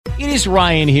It is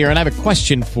Ryan here, and I have a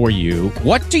question for you.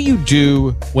 What do you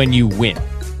do when you win?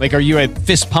 Like, are you a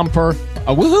fist pumper,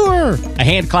 a woohooer, a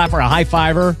hand clapper, a high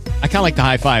fiver? I kind of like the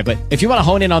high five, but if you want to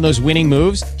hone in on those winning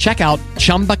moves, check out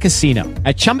Chumba Casino.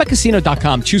 At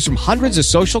ChumbaCasino.com, choose from hundreds of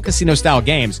social casino-style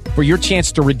games for your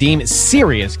chance to redeem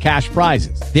serious cash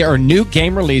prizes. There are new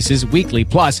game releases weekly,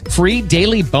 plus free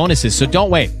daily bonuses. So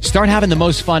don't wait. Start having the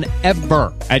most fun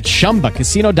ever at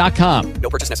ChumbaCasino.com.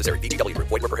 No purchase necessary. VGW. Void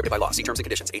where prohibited by law. See terms and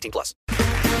conditions. 18+.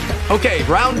 Okay,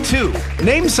 round two.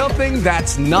 Name something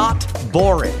that's not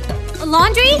boring. A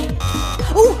laundry?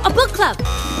 Ooh, a book club.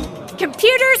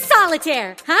 Computer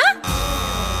solitaire, huh?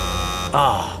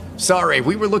 Ah, sorry,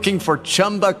 we were looking for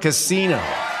Chumba Casino.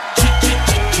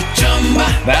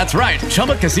 That's right,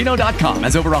 ChumbaCasino.com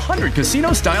has over 100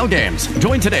 casino-style games.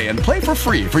 Join today and play for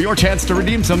free for your chance to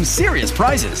redeem some serious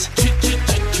prizes.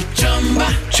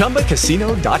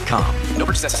 ChumbaCasino.com. No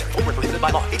purchase necessary. Void where prohibited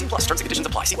by law. 18+. Terms and conditions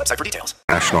apply. See website for details.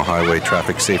 National Highway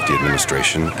Traffic Safety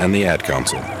Administration and the Ad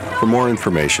Council. For more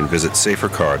information, visit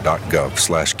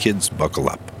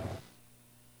safercar.gov/kidsbuckleup.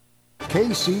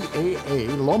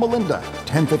 KCAA Loma Linda,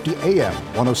 1050 AM,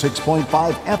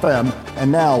 106.5 FM,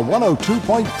 and now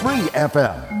 102.3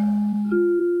 FM.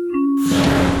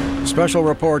 Special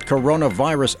report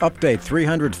coronavirus update.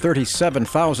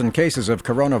 337,000 cases of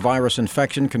coronavirus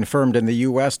infection confirmed in the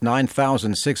U.S.,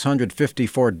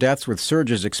 9,654 deaths with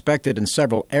surges expected in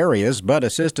several areas. But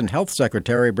Assistant Health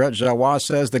Secretary Brett Giroir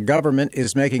says the government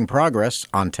is making progress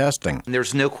on testing.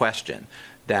 There's no question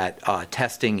that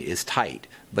testing is tight,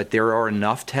 but there are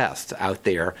enough tests out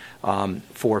there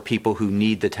for people who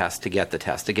need the test to get the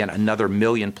test. Again, another 1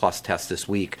 million+ tests this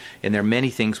week, and there are many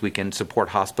things we can support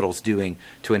hospitals doing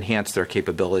to enhance their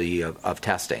capability of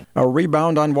testing. A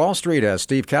rebound on Wall Street, as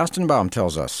Steve Kastenbaum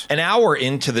tells us. An hour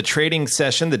into the trading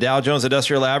session, the Dow Jones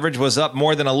Industrial Average was up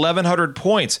more than 1,100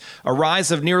 points, a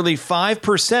rise of nearly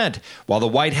 5%. While the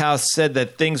White House said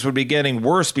that things would be getting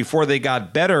worse before they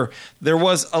got better, there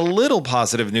was a little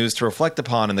positive news to reflect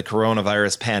upon in the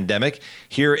coronavirus pandemic.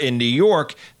 Here in New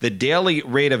York, the daily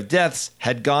rate of deaths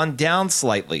had gone down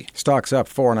slightly. Stocks up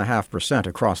 4.5%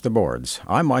 across the boards.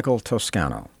 I'm Michael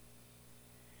Toscano.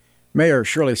 Mayor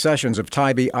Shirley Sessions of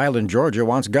Tybee Island, Georgia,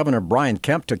 wants Governor Brian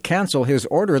Kemp to cancel his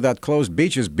order that closed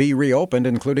beaches be reopened,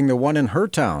 including the one in her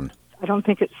town. I don't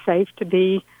think it's safe to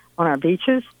be on our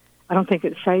beaches. I don't think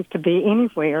it's safe to be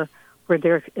anywhere where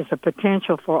there is a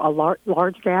potential for a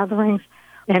large gatherings.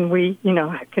 And we,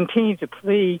 continue to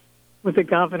plead with the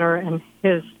governor and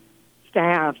his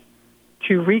staff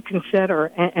to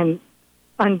reconsider and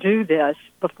undo this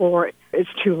before it's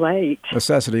too late.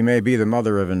 Necessity may be the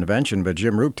mother of invention, but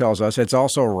Jim Roop tells us it's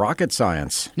also rocket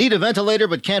science. Need a ventilator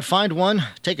but can't find one?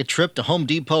 Take a trip to Home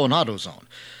Depot and AutoZone.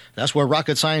 That's where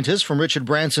rocket scientists from Richard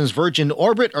Branson's Virgin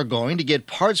Orbit are going to get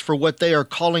parts for what they are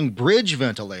calling bridge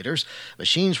ventilators,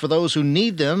 machines for those who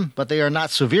need them, but they are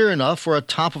not severe enough for a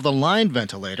top-of-the-line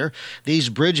ventilator. These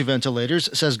bridge ventilators,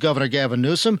 says Governor Gavin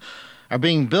Newsom, are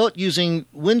being built using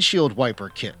windshield wiper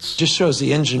kits. Just shows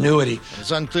the ingenuity.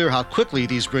 It's unclear how quickly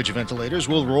these bridge ventilators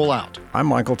will roll out. I'm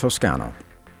Michael Toscano.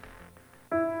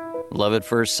 Love at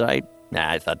first sight?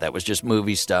 Nah, I thought that was just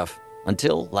movie stuff.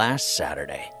 Until last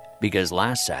Saturday. Because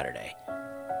last Saturday,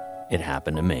 it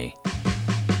happened to me.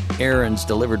 Aaron's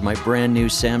delivered my brand new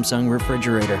Samsung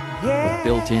refrigerator with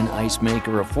built-in ice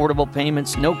maker, affordable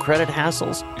payments, no credit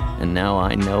hassles. And now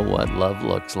I know what love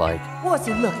looks like. What's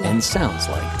it look like? And sounds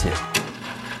like, too.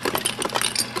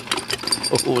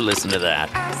 Oh, listen to that.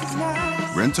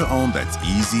 Rent to own that's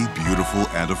easy, beautiful,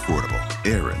 and affordable.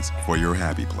 Aaron's for your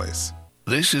happy place.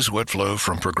 This is what Flo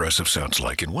from Progressive sounds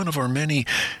like in one of our many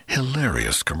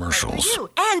hilarious commercials.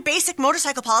 And basic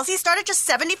motorcycle policies start at just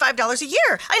 $75 a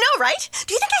year. I know, right?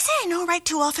 Do you think I say I know right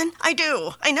too often? I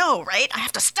do. I know, right? I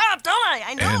have to stop, don't I?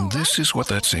 I know. And this is what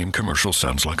that same commercial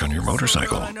sounds like on your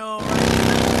motorcycle. I know.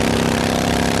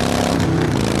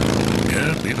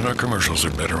 Yeah, even our commercials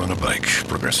are better on a bike.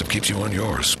 Progressive keeps you on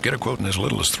yours. Get a quote in as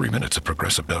little as 3 minutes at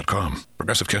Progressive.com.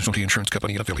 Progressive Casualty Insurance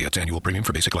Company and affiliates. Annual premium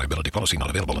for basic liability policy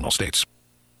not available in all states.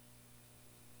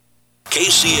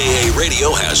 KCAA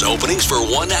Radio has openings for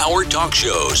 1-hour talk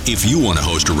shows. If you want to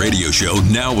host a radio show,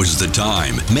 now is the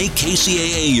time. Make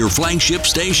KCAA your flagship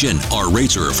station. Our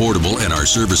rates are affordable and our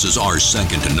services are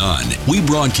second to none. We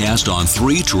broadcast on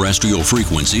 3 terrestrial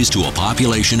frequencies to a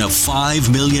population of 5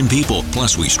 million people.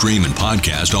 Plus, we stream and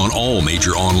podcast on all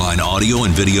major online audio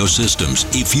and video systems.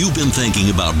 If you've been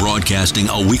thinking about broadcasting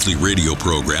a weekly radio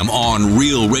program on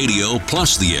Real Radio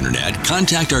plus the Internet,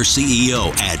 contact our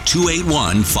CEO at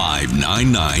 281-5999.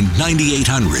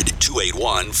 281-599-9800.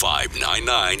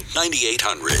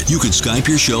 281-599-9800. You can Skype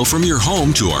your show from your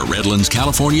home to our Redlands,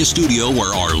 California studio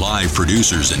where our live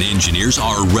producers and engineers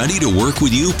are ready to work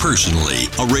with you personally.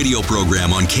 A radio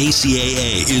program on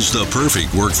KCAA is the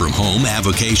perfect work from home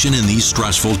avocation in these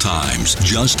stressful times.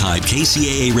 Just type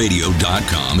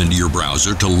kcaaradio.com into your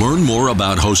browser to learn more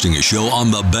about hosting a show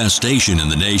on the best station in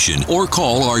the nation, or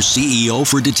call our CEO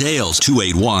for details,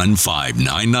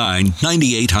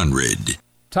 281-599-9800.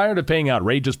 Tired of paying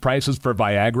outrageous prices for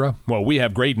Viagra? Well, we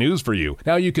have great news for you.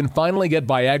 Now you can finally get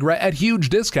Viagra at huge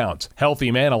discounts.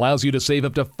 Healthy Man allows you to save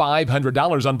up to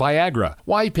 $500 on Viagra.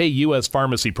 Why pay U.S.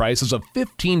 pharmacy prices of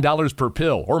 $15 per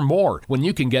pill or more when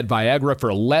you can get Viagra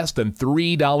for less than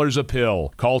 $3 a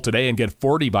pill? Call today and get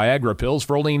 40 Viagra pills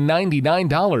for only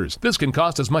 $99. This can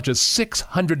cost as much as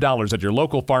 $600 at your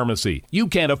local pharmacy. You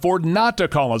can't afford not to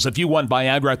call us if you want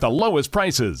Viagra at the lowest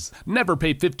prices. Never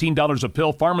pay $15 a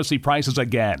pill pharmacy prices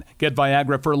again. Get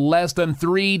Viagra for less than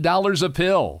 $3 a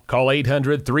pill. Call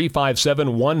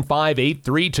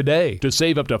 800-357-1583 today to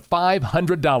save up to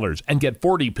 $500 and get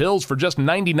 40 pills for just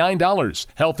 $99.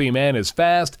 Healthy Man is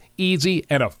fast, easy,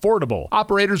 and affordable.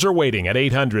 Operators are waiting at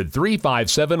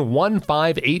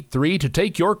 800-357-1583 to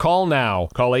take your call now.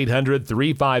 Call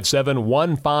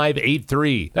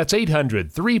 800-357-1583. That's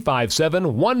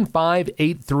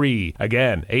 800-357-1583.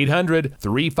 Again,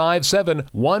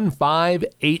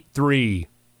 800-357-1583.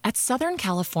 At Southern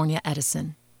California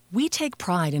Edison, we take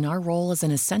pride in our role as an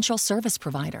essential service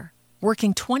provider,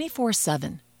 working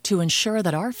 24/7 to ensure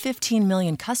that our 15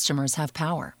 million customers have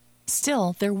power.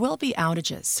 Still, there will be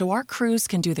outages, so our crews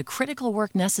can do the critical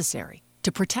work necessary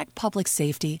to protect public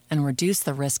safety and reduce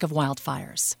the risk of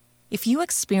wildfires. If you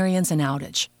experience an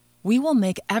outage, we will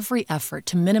make every effort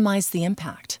to minimize the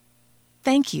impact.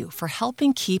 Thank you for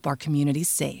helping keep our communities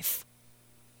safe.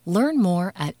 Learn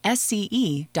more at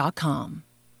SCE.com.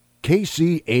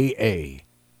 KCAA.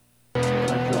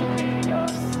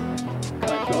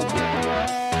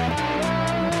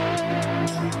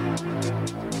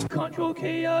 Control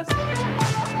chaos.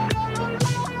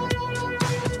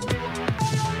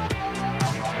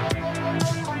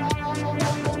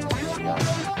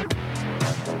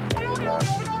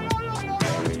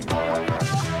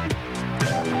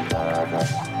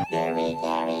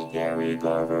 Gary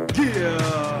Garver.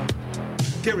 Yeah.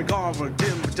 Gary Garver,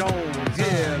 Denver Jones.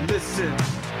 Yeah, listen.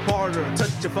 Harder,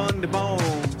 touch your funny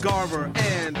bones. Garver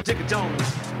and Jigga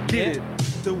Jones. Get it.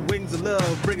 The wings of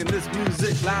love, bringing this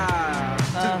music live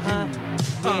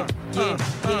to you.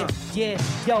 Yeah.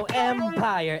 Yo,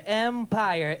 Empire,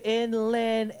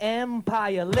 Inland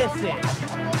Empire. Listen.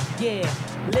 Yeah,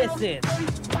 listen.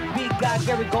 We got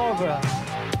Gary Garver.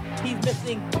 He's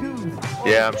missing tooth.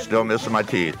 Yeah, I'm still missing my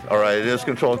teeth. All right, it is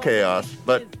controlled chaos,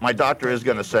 but my doctor is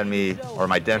going to send me, or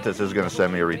my dentist is going to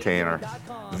send me a retainer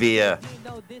via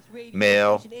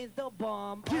mail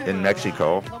in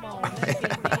Mexico.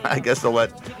 I guess they'll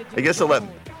let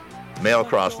mail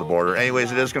cross the border.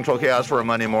 Anyways, it is controlled chaos for a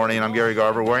Monday morning. I'm Gary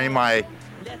Garver, wearing my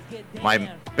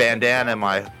bandana and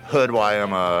my hood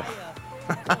while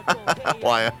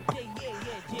I'm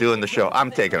doing the show.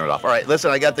 I'm taking it off. All right, listen,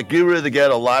 I got the guru of the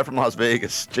ghetto live from Las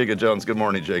Vegas, Jigga Jones. Good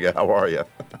morning, Jigga. How are you? Yeah,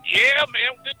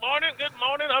 man. Good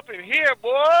morning up in here,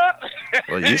 boy.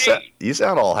 Well, you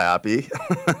sound all happy.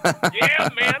 Yeah,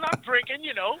 man. I'm drinking,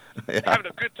 Yeah. having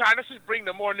a good time. Let's just bring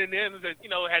the morning in.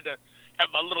 Had to have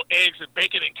my little eggs and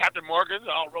bacon and Captain Morgan's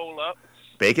all roll up.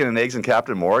 Bacon and eggs and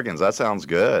Captain Morgan's. That sounds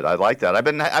good. I like that.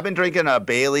 I've been drinking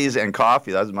Bailey's and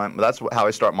coffee. That's how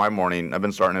I start my morning. I've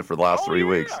been starting it for the last 3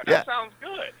 weeks. That sounds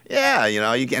good. Yeah,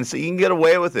 you can get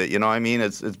away with it. I mean,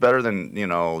 it's better than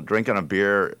drinking a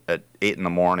beer at 8 in the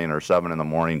morning or 7 in the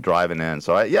morning driving in.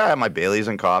 So I have my Bailey's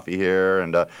and coffee here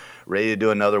and ready to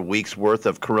do another week's worth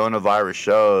of coronavirus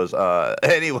shows.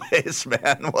 Anyways,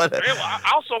 man, what?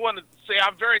 I also want to say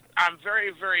I'm very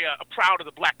proud of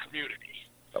the black community.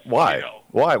 Why?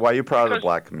 Why? Why are you proud of the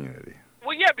black community?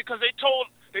 Well, yeah, because they told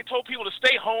people to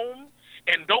stay home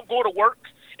and don't go to work.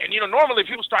 And normally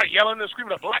people start yelling and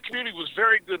screaming. The black community was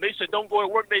very good. They said don't go to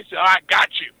work. They said, I got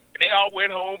you. And they all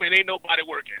went home and ain't nobody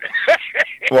working.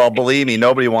 Well, believe me,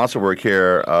 nobody wants to work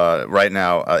here right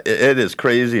now. It is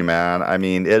crazy, man. I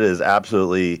mean, it is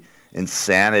absolutely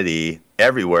insanity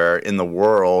everywhere in the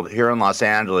world. Here in Los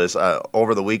Angeles,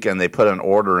 over the weekend, they put an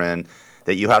order in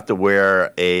that you have to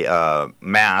wear a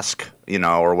mask,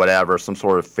 or whatever, some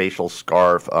sort of facial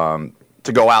scarf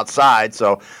to go outside.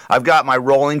 So I've got my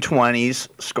Rolling 20s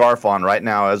scarf on right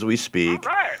now as we speak.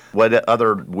 All right. What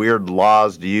other weird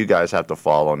laws do you guys have to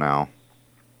follow now?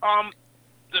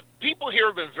 The people here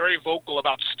have been very vocal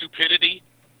about stupidity,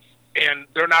 and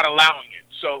they're not allowing it.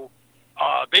 So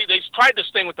they tried this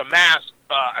thing with the mask,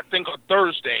 I think on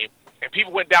Thursday, and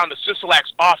people went down to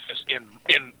Sisolak's office in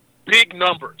big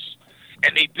numbers.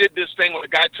 And they did this thing where the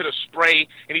guy took a spray,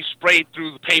 and he sprayed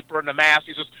through the paper and the mask.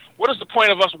 He says, what is the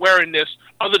point of us wearing this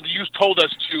other than you told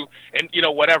us to, and,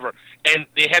 whatever. And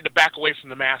they had to back away from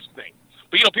the mask thing.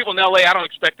 But, people in L.A., I don't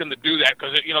expect them to do that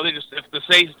because, they just, if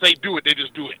they do it, they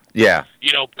just do it. Yeah.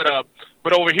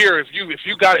 But over here, if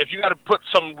you got to put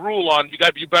some rule on, you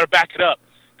better back it up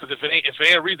because if it ain't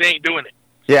a reason, they ain't doing it.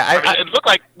 Yeah, it looked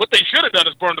like what they should have done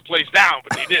is burn the place down,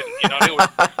 but they didn't. They were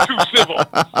too civil.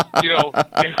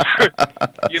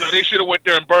 They should have went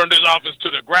there and burned his office to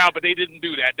the ground, but they didn't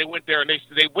do that. They went there and they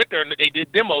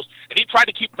did demos, and he tried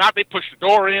to keep him out. They pushed the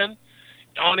door in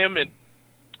on him, and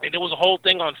there was a whole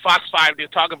thing on Fox 5. They were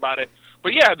talking about it.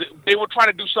 But yeah, they were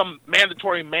trying to do some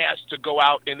mandatory mask to go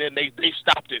out, and then they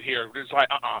stopped it here. It's like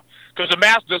because the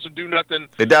mask doesn't do nothing.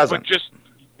 It doesn't. But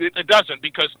it doesn't,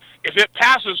 because if it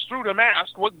passes through the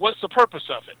mask, what's the purpose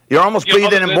of it? You're almost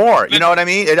breathing in more. You know what I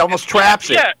mean? It almost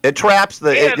traps it. Yeah. It traps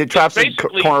the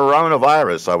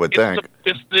coronavirus, I would think.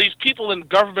 It's these people in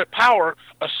government power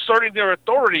asserting their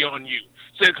authority on you,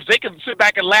 because they can sit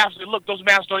back and laugh and say, "Look, those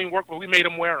masks don't even work, but we made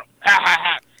them wear them." Ha ha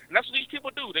ha! And that's what these people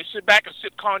do. They sit back and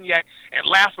sip cognac and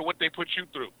laugh at what they put you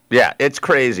through. Yeah, it's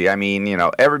crazy. I mean,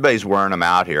 everybody's wearing them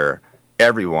out here.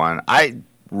 Everyone. I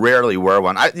rarely wear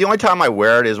one. The only time I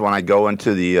wear it is when I go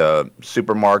into the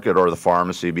supermarket or the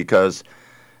pharmacy, because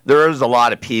there is a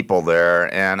lot of people there,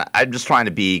 and I'm just trying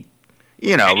to be,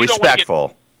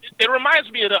 respectful. It reminds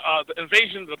me of the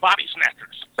invasion of the body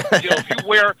snatchers.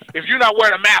 If you're not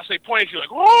wearing a mask, they point at you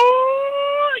like,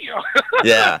 "Oh,"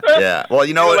 Yeah. Well,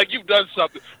 like you've done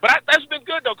something. But that's been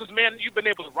good though, because man, you've been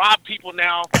able to rob people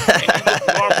now. And you look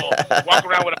normal, walk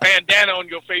around with a bandana on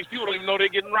your face. People don't even know they're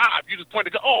getting robbed. You just point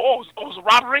to go, "Oh, it's a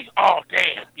robbery." Oh,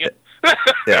 damn. Yeah.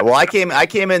 Yeah. Well, I came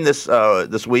in this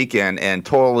weekend and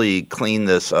totally cleaned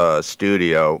this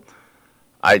studio.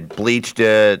 I bleached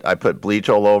it. I put bleach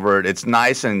all over it. It's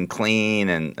nice and clean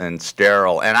and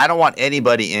sterile. And I don't want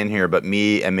anybody in here but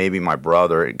me and maybe my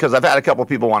brother, because I've had a couple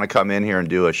people want to come in here and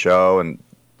do a show, and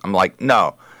I'm like,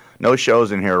 no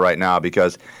shows in here right now,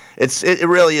 because it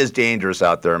really is dangerous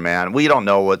out there, man. We don't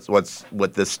know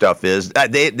what this stuff is.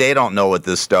 They don't know what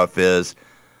this stuff is.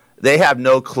 They have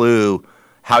no clue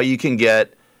how you can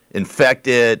get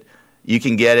infected. You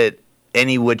can get it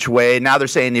any which way. Now they're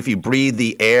saying if you breathe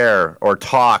the air or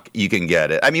talk, you can get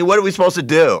it. I mean, what are we supposed to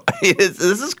do? This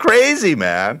is crazy,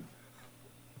 man.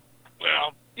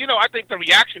 Well, I think the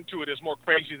reaction to it is more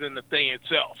crazy than the thing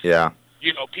itself. Yeah.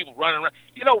 People running around.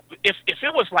 If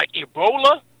it was like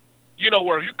Ebola,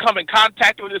 where you come in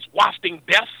contact with this wafting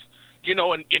death,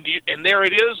 and there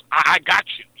it is, I got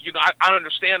you. I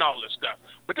understand all this stuff.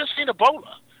 But this ain't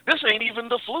Ebola. This ain't even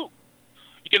the flu.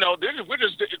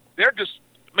 They're just.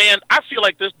 Man, I feel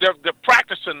like they're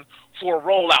practicing for a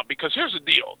rollout, because here's the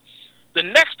deal. The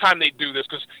next time they do this,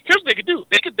 because here's what they could do.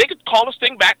 They could call this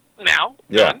thing back now,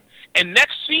 done, and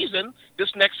next season,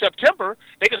 this next September,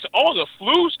 they could say, "Oh, the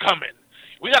flu's coming.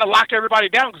 We got to lock everybody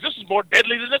down because this is more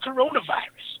deadly than the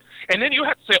coronavirus." And then you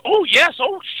have to say, "Oh, yes,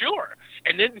 oh, sure."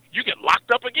 And then you get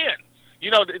locked up again.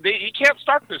 You can't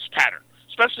start this pattern,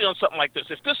 especially on something like this.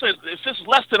 If this is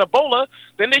less than Ebola,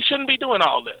 then they shouldn't be doing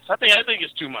all this. I think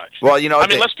it's too much. Well,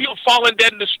 less people falling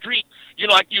dead in the street,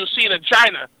 like you were seeing in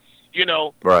China,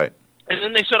 Right. And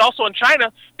then they said also in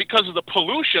China, because of the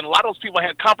pollution, a lot of those people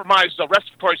had compromised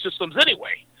respiratory systems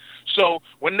anyway. So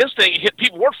when this thing hit,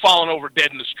 people were falling over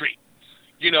dead in the street,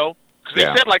 because they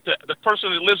said like the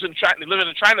person that lives in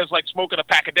China is like smoking a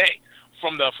pack a day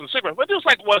from the cigarette. But it was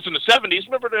like it was in the 70s.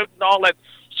 Remember all that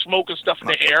smoke and stuff in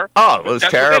the air? Oh, it was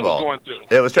terrible. What they was going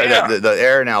through. It was terrible. The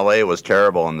air in LA was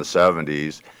terrible in the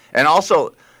 70s. And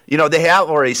also, they have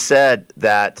already said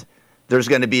that there's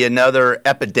going to be another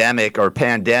epidemic or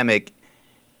pandemic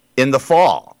in the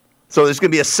fall. So there's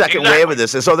going to be a second wave of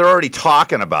this. And so they're already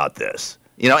talking about this.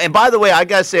 And by the way, I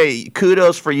got to say,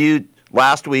 kudos for you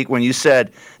last week when you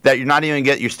said that you're not even going to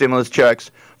get your stimulus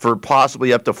checks for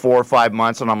possibly up to 4 or 5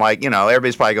 months. And I'm like,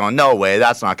 everybody's probably going, no way,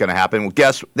 that's not going to happen. Well,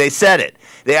 guess they said it.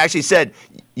 They actually said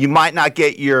you might not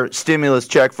get your stimulus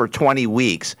check for 20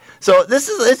 weeks. So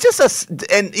it's just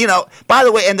by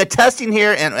the way, and the testing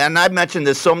here, and I've mentioned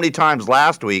this so many times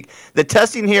last week, the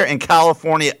testing here in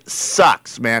California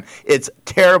sucks, man. It's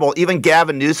terrible. Even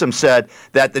Gavin Newsom said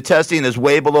that the testing is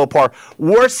way below par.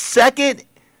 We're second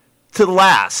to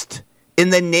last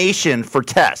in the nation for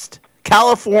test.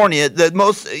 California, the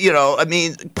most,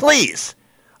 please.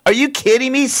 Are you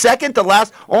kidding me? Second to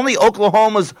last? Only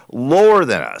Oklahoma's lower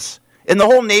than us. in the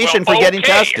whole nation for getting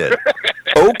tested.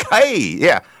 Okay,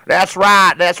 yeah, that's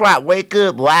right. Wake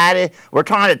up, laddie. We're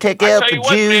trying to take out the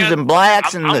Jews and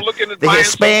blacks and the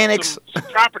Hispanics. Some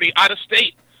property out of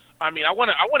state. I mean, I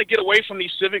want to get away from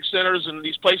these civic centers and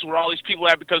these places where all these people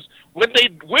are, because when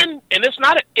and it's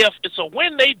not an if, it's a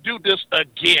when they do this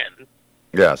again.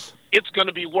 Yes. It's going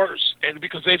to be worse, and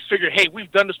because they figure, hey,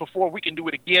 we've done this before, we can do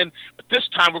it again, but this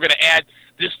time we're going to add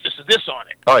this on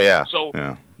it. Oh yeah. So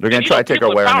yeah. They're going to try to take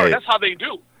our way. That's how they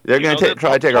do. They're going to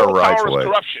try to take our rights away.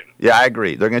 Corruption. Yeah, I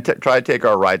agree. They're going to try to take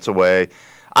our rights away.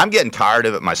 I'm getting tired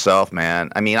of it myself, man.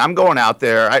 I mean, I'm going out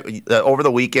there. Over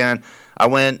the weekend, I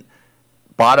went,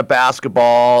 bought a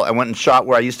basketball. I went and shot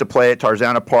where I used to play at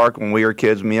Tarzana Park when we were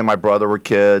kids. Me and my brother were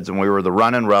kids, and we were the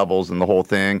running rebels and the whole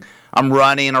thing. I'm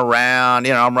running around,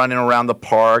 I'm running around the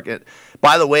park.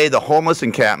 By the way, the homeless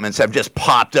encampments have just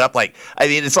popped up.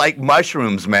 It's like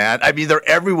mushrooms, man. I mean, they're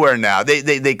everywhere now.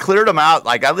 They cleared them out.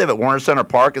 Like, I live at Warner Center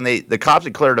Park, and the cops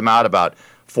had cleared them out about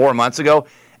 4 months ago.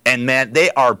 And, man, they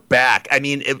are back. I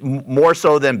mean, more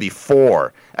so than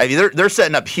before. I mean, they're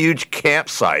setting up huge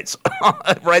campsites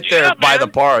right there by the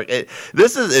park.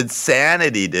 This is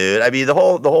insanity, dude. I mean, the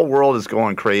whole world is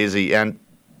going crazy. And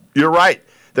you're right.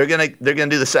 They're gonna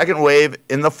do the second wave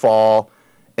in the fall,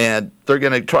 and they're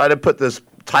gonna try to put this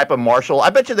type of martial. I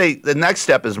bet you the next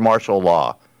step is martial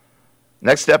law.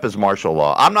 Next step is martial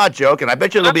law. I'm not joking. I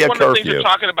bet you there'll be a curfew. One of the things they're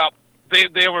talking about.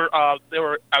 They were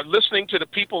listening to the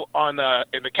people in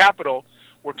the Capitol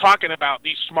were talking about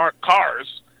these smart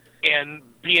cars and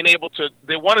being able to.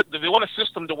 They want a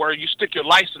system to where you stick your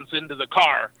license into the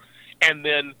car, and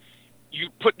then you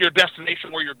put your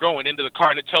destination where you're going into the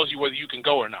car, and it tells you whether you can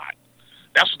go or not.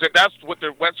 That's what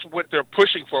they're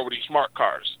pushing for with these smart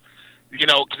cars.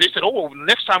 Because they said,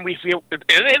 next time we feel, and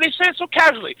they say it so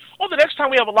casually, the next time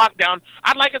we have a lockdown,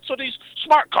 I'd like it so these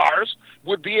smart cars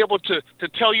would be able to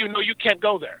tell you, no, you can't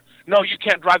go there. No, you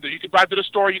can't drive there. You can drive to the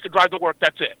store, you can drive to work,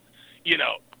 that's it.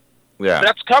 Yeah.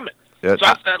 That's coming. Yeah. So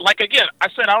I said,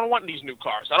 I don't want these new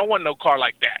cars. I don't want no car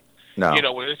like that. No.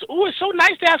 When it's, it's so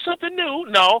nice to have something new.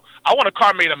 No, I want a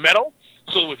car made of metal.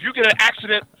 So if you get an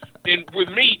accident with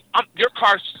me, your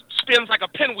car spins like a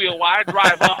pinwheel while I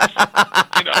drive off.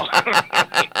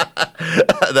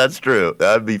 That's true.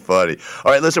 That'd be funny.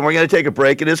 All right, listen, we're going to take a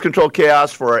break. It is Controlled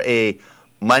Chaos for a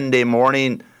Monday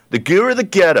morning. The Guru of the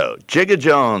Ghetto, Jigga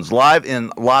Jones, live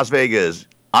in Las Vegas.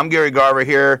 I'm Gary Garver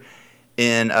here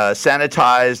in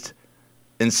sanitized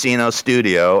Encino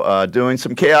studio, doing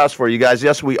some chaos for you guys.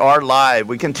 Yes, we are live.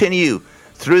 We continue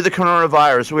through the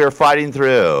coronavirus. We are fighting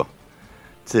through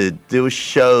to do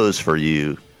shows for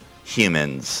you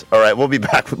humans. All right, we'll be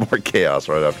back with more chaos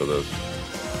right after this.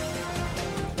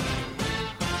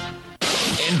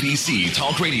 NBC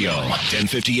Talk Radio,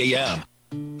 1050 AM.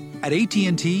 At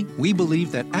AT&T, we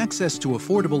believe that access to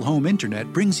affordable home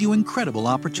internet brings you incredible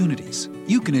opportunities.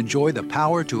 You can enjoy the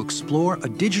power to explore a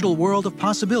digital world of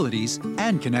possibilities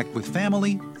and connect with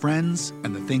family, friends,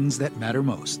 and the things that matter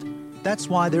most. That's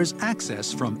why there's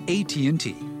access from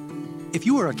AT&T. If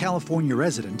you are a California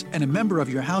resident and a member of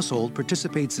your household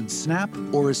participates in SNAP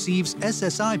or receives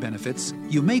SSI benefits,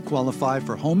 you may qualify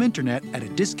for home internet at a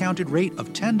discounted rate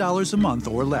of $10 a month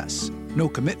or less. No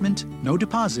commitment, no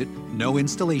deposit, no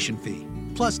installation fee.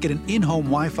 Plus, get an in-home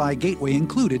Wi-Fi gateway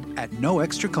included at no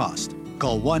extra cost.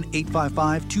 Call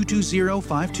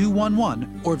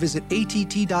 1-855-220-5211 or visit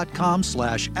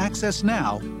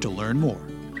att.com/accessnow to learn more.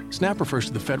 SNAP refers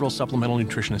to the Federal Supplemental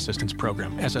Nutrition Assistance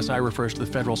Program. SSI refers to the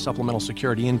Federal Supplemental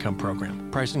Security Income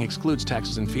Program. Pricing excludes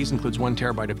taxes and fees, includes 1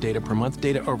 terabyte of data per month.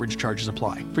 Data overage charges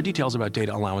apply. For details about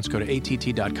data allowance, go to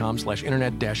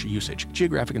att.com/internet-usage.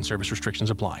 Geographic and service restrictions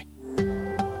apply.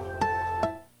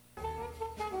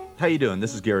 How you doing?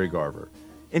 This is Gary Garver.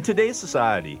 In today's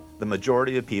society, the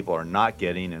majority of people are not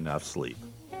getting enough sleep.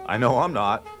 I know I'm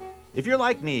not. If you're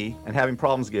like me and having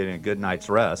problems getting a good night's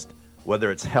rest,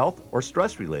 whether it's health or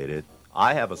stress related,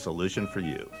 I have a solution for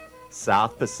you.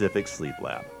 South Pacific Sleep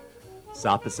Lab.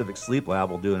 South Pacific Sleep Lab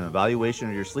will do an evaluation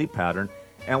of your sleep pattern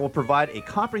and will provide a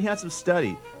comprehensive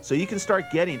study so you can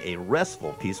start getting a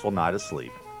restful, peaceful night of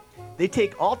sleep. They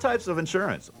take all types of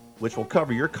insurance, which will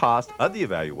cover your cost of the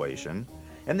evaluation,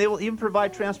 and they will even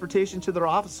provide transportation to their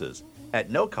offices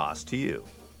at no cost to you.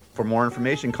 For more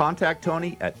information, contact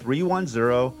Tony at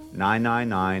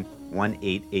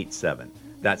 310-999-1887.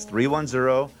 That's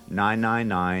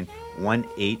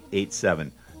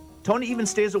 310-999-1887. Tony even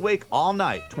stays awake all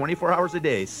night, 24 hours a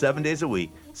day, 7 days a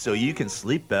week, so you can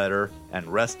sleep better and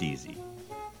rest easy.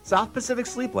 South Pacific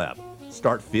Sleep Lab.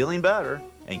 Start feeling better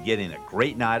and getting a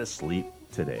great night of sleep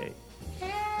today.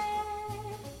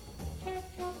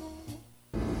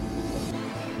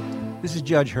 This is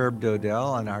Judge Herb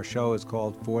Dodell, and our show is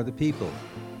called For the People.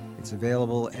 It's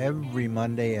available every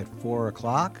Monday at 4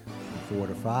 o'clock, from 4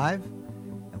 to 5,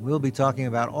 and we'll be talking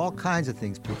about all kinds of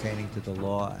things pertaining to the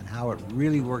law and how it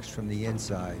really works from the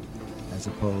inside as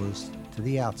opposed to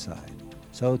the outside.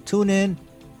 So tune in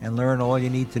and learn all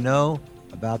you need to know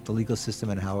about the legal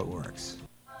system and how it works.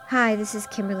 Hi, this is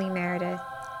Kimberly Meredith.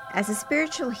 As a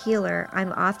spiritual healer,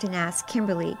 I'm often asked,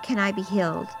 Kimberly, can I be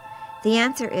healed? The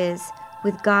answer is,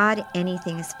 with God,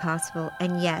 anything is possible,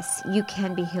 and yes, you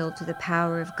can be healed through the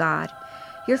power of God.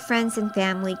 Your friends and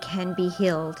family can be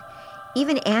healed.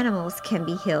 Even animals can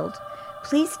be healed.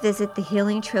 Please visit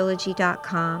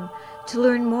thehealingtrilogy.com to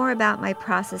learn more about my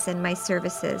process and my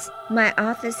services. My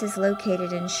office is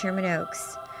located in Sherman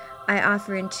Oaks. I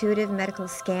offer intuitive medical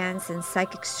scans and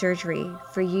psychic surgery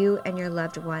for you and your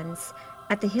loved ones.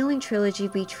 At the Healing Trilogy,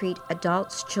 we treat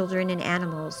adults, children, and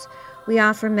animals. We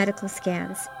offer medical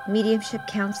scans, mediumship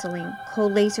counseling,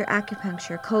 cold laser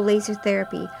acupuncture, cold laser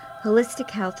therapy,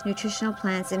 holistic health, nutritional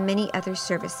plans, and many other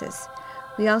services.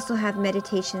 We also have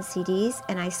meditation CDs,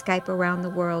 and I Skype around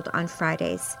the world on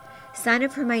Fridays. Sign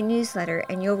up for my newsletter,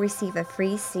 and you'll receive a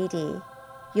free CD.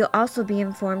 You'll also be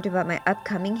informed about my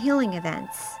upcoming healing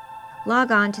events.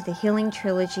 Log on to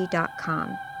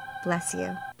thehealingtrilogy.com. Bless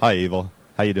you. Hi, Evil.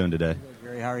 How you doing today? Good,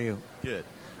 Gary. How are you? Good.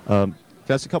 Can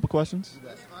I ask a couple questions?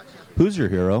 Who's your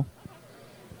hero?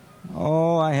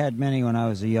 Oh, I had many when I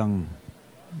was a young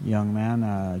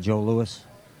man. Joe Louis,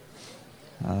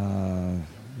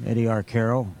 Eddie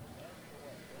Arcaro,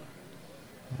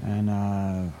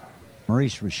 and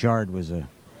Maurice Richard was a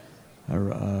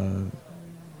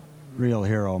real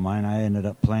hero of mine. I ended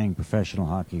up playing professional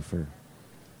hockey for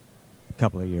a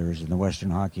couple of years in the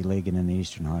Western Hockey League and in the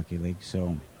Eastern Hockey League.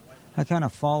 So I kind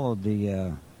of followed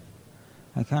the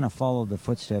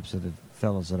footsteps of the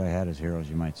fellows that I had as heroes,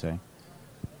 you might say.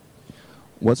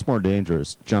 What's more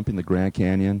dangerous, jumping the Grand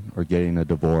Canyon or getting a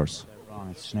divorce?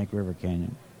 Wrong. It's Snake River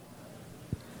Canyon.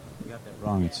 You got that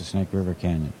wrong. It's the Snake River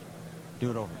Canyon. Do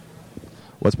it over.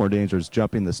 What's more dangerous,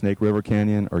 jumping the Snake River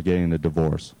Canyon or getting a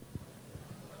divorce?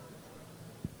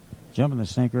 Jumping the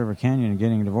Snake River Canyon and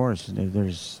getting a divorce.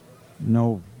 There's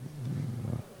no.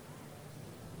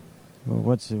 Well,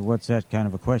 what's that kind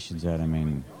of a question? That I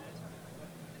mean,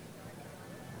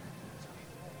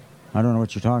 I don't know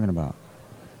what you're talking about.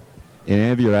 In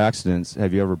any of your accidents,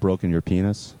 have you ever broken your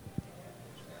penis?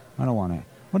 I don't want to.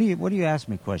 What do you ask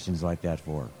me questions like that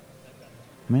for?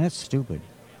 I mean, that's stupid.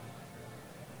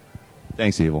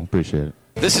 Thanks, Evil. Appreciate it.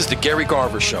 This is the Gary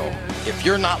Garver Show. If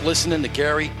you're not listening to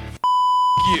Gary,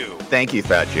 you. Thank you,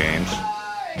 Fat James.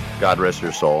 God rest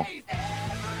your soul.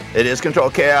 It is Control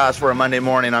Chaos for a Monday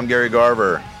morning. I'm Gary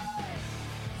Garver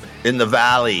in the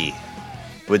Valley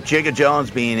with Jigga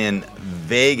Jones being in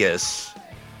Vegas.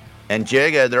 And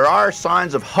Jigga, there are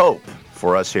signs of hope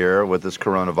for us here with this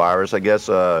coronavirus. I guess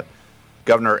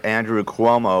Governor Andrew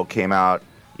Cuomo came out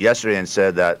yesterday and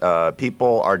said that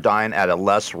people are dying at a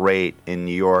less rate in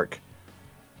New York.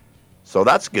 So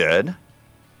that's good.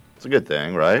 It's a good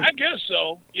thing, right? I guess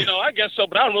so. I guess so,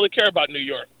 but I don't really care about New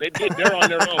York. They're on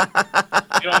their own.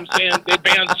 You know what I'm saying? They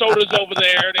ban sodas over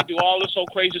there. They do all this whole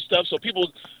crazy stuff. So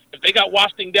people, if they got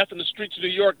wasting death in the streets of New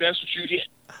York, that's what you get.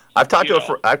 I've talked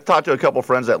to a couple of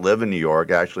friends that live in New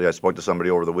York. Actually, I spoke to somebody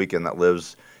over the weekend that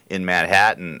lives in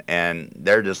Manhattan, and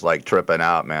they're just like tripping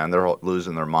out, man. They're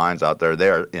losing their minds out there. They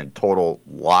are in total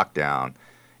lockdown.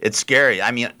 It's scary.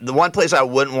 I mean, the one place I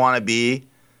wouldn't want to be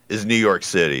is New York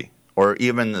City or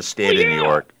even the state of New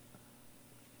York.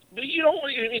 But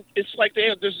it's like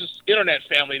there's this internet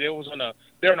family.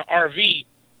 They're in an RV.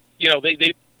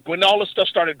 They when all this stuff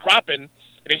started dropping.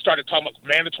 And they started talking about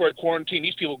mandatory quarantine.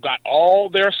 These people got all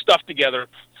their stuff together,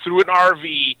 threw an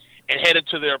RV, and headed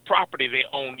to their property they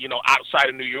own, outside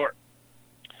of New York.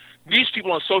 These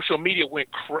people on social media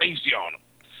went crazy on them.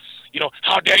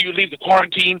 How dare you leave the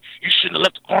quarantine? You shouldn't have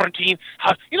left the quarantine.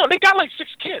 They got like 6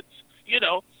 kids.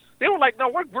 They were like, no,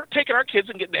 we're taking our kids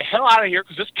and getting the hell out of here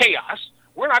because it's chaos.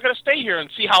 We're not going to stay here and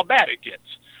see how bad it gets.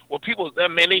 Well, people,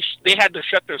 they had to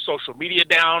shut their social media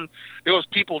down. There was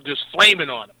people just flaming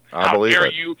on them. How dare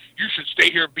you? You should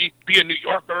stay here, be a New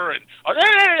Yorker, and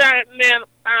man,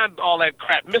 all that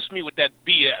crap. Miss me with that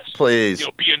BS. Please,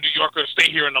 be a New Yorker, stay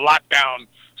here in the lockdown,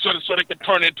 so they can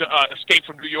turn into Escape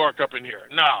from New York up in here.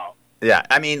 No. Yeah,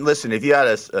 I mean, listen, if you had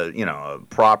a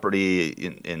property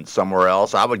in somewhere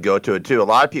else, I would go to it too. A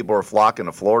lot of people are flocking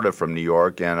to Florida from New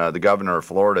York, and the governor of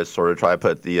Florida sort of tried to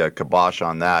put the kibosh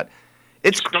on that.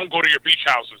 Just don't go to your beach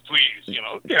houses, please.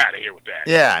 Get out of here with that.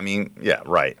 Yeah,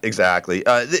 right, exactly.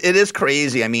 It is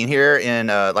crazy. I mean, here in,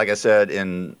 like I said,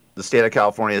 in the state of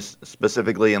California,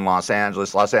 specifically in Los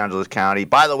Angeles County.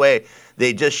 By the way,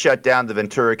 they just shut down the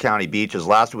Ventura County beaches.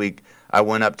 Last week, I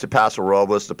went up to Paso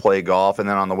Robles to play golf, and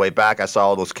then on the way back, I saw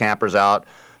all those campers out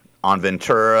on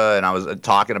Ventura, and I was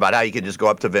talking about how you could just go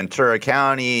up to Ventura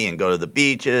County and go to the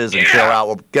beaches and chill out.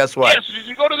 Well, guess what? Yes, did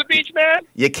you go to the beach, man?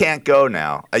 You can't go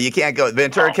now. You can't go.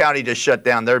 Ventura County just shut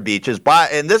down their beaches.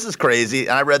 And this is crazy,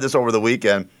 and I read this over the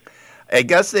weekend. I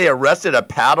guess they arrested a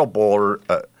paddleboarder.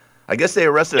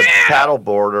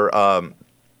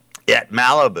 At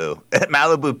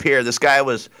Malibu Pier. This guy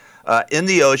was in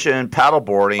the ocean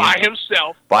paddleboarding by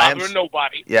himself, bothering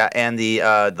nobody. Yeah, and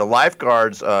the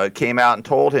lifeguards came out and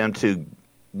told him to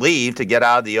leave, to get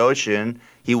out of the ocean.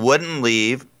 He wouldn't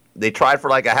leave. They tried for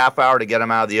like a half hour to get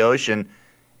him out of the ocean,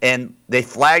 and the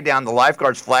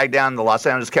lifeguards flagged down the Los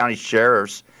Angeles County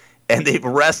sheriffs, and they've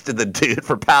arrested the dude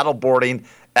for paddleboarding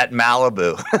at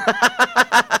Malibu.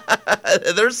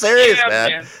 They're serious,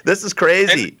 man. This is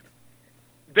crazy. And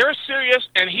they're serious,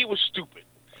 and he was stupid.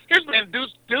 Here's man,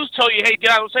 dudes tell you, hey, get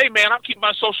out and say, man, I'm keeping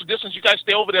my social distance. You guys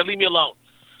stay over there, leave me alone.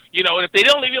 You know, and if they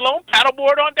don't leave you alone,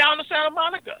 paddleboard on down to Santa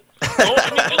Monica.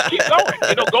 Just keep going.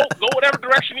 You know, go whatever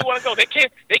direction you want to go. They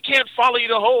can't follow you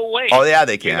the whole way. Oh yeah,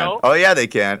 they can. You know? Oh yeah, they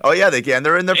can.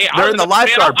 They're in the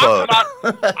lifeguard boat.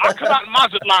 I'll come out in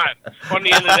Mazatlan on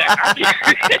the end of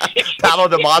that. Paddle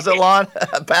to Mazatlan.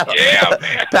 Yeah,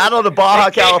 man. Paddle to Baja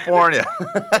California.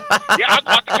 Yeah, I'll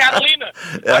go out to Catalina.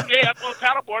 One day I'm going to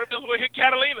paddleboard. I'm just going to hit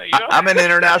Catalina. You know? I'm in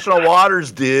international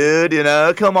waters, dude. You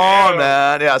know, come on,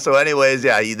 man. Yeah. So, anyways,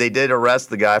 yeah, they did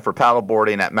arrest the guy for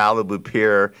paddleboarding at Malibu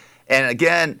Pier. And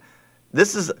again,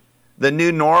 this is the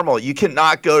new normal. You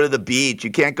cannot go to the beach.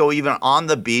 You can't go even on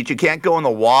the beach. You can't go in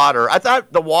the water. I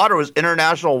thought the water was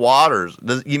international waters.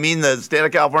 You mean the state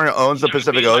of California owns the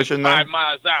Pacific Ocean? Like 5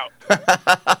 miles out.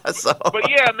 But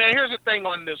yeah, man, here's the thing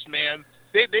on this, man.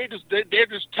 They're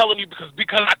just telling you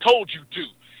because I told you to,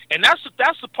 and that's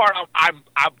the part I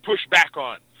push back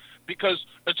on, because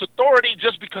it's authority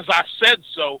just because I said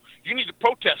so. You need to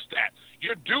protest that.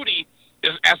 Your duty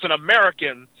is, as an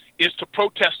American, is to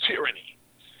protest tyranny.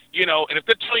 You know, and if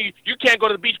they're telling you you can't go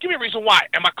to the beach, give me a reason why.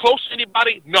 Am I close to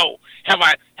anybody? No. Have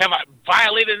I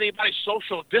violated anybody's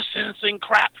social distancing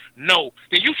crap? No.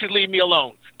 Then you should leave me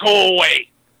alone. Go away.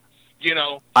 You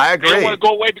know, I agree. They don't want to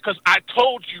go away because I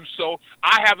told you so.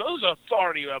 I have those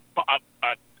authority, a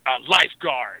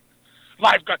lifeguard.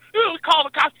 Ooh, call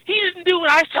the cops. He didn't do what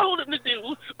I told him to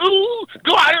do. Ooh,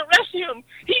 go out and arrest him.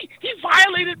 He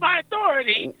violated my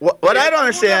authority. What I don't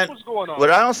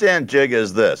understand, Jig,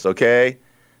 is this, okay?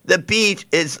 The beach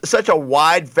is such a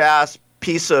wide, vast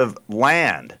piece of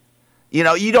land. You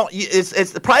know,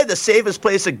 it's probably the safest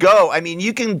place to go. I mean,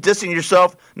 you can distance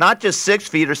yourself not just 6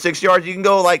 feet or 6 yards. You can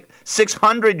go like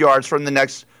 600 yards from the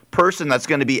next person that's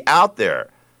going to be out there.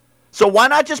 So why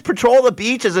not just patrol the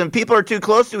beaches, and people are too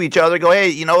close to each other, go, hey,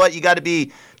 you know what, you got to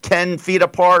be 10 feet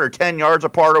apart or 10 yards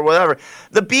apart or whatever.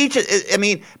 The beach,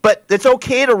 but it's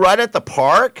okay to run at the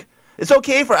park. It's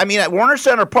okay at Warner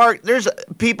Center Park, there's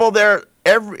people there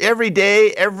every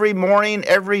day, every morning,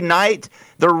 every night.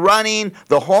 They're running.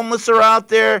 The homeless are out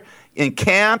there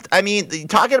encamped. I mean,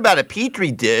 talking about a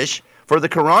petri dish for the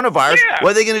coronavirus. Yeah.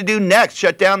 What are they going to do next?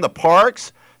 Shut down the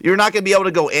parks? You're not going to be able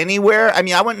to go anywhere? I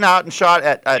mean, I went out and shot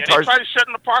at they tried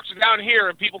shutting the parks down here,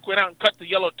 and people went out and cut the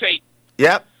yellow tape.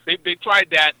 Yep. They tried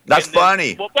that. That's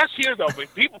funny. Well, that's here, though. But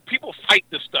people fight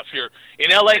this stuff here.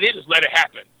 In L.A., they just let it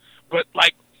happen. But,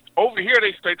 like, over here,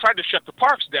 they tried to shut the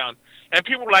parks down. And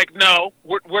people were like, no,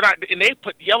 we're not. And they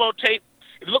put yellow tape.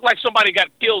 It looked like somebody got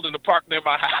killed in the park near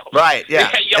my house. Right, yeah.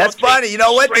 That's funny. You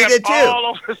know what? They did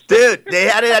too. Dude, they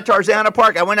had it at Tarzana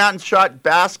Park. I went out and shot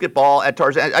basketball at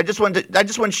Tarzana. I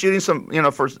just went shooting some,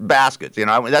 for baskets,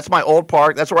 That's my old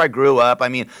park. That's where I grew up. I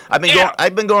mean, I've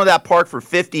been going to that park for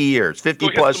 50 years, 50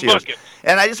 plus years. Buckets.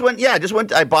 And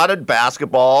I bought a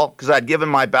basketball because I'd given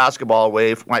my basketball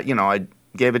away. I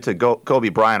gave it to Kobe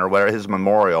Bryant or whatever, his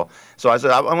memorial. So I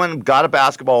said, I went and got a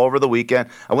basketball over the weekend.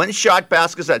 I went and shot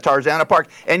baskets at Tarzana Park.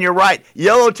 And you're right,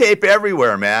 yellow tape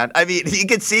everywhere, man. I mean, you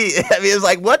could see, it was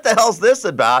like, what the hell's this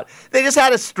about? They just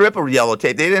had a strip of yellow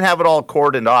tape. They didn't have it all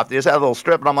cordoned off. They just had a little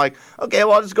strip. And I'm like, okay,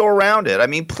 well, I'll just go around it. I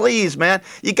mean, please, man,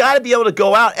 you got to be able to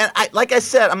go out. And like I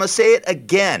said, I'm going to say it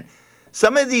again.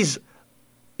 Some of these,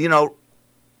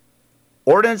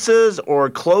 ordinances or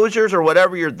closures or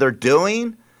whatever they're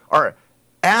doing are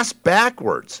ass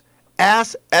backwards.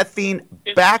 Ass effing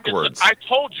backwards. I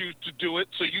told you to do it,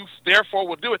 so you therefore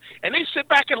will do it. And they sit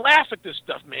back and laugh at this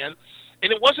stuff, man.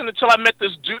 And it wasn't until I met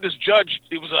this dude, this judge.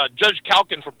 It was Judge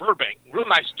Calkin for Burbank, real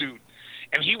nice dude.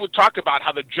 And he would talk about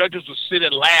how the judges would sit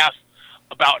and laugh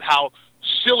about how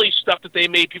silly stuff that they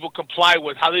made people comply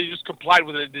with, how they just complied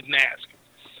with it and didn't ask.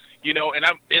 You know, and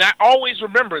I always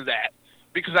remember that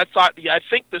because I thought, I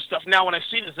think this stuff now when I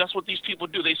see this, that's what these people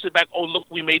do. They sit back, oh, look,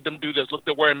 we made them do this. Look,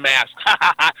 they're wearing masks.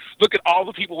 Look at all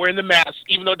the people wearing the masks,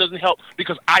 even though it doesn't help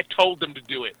because I told them to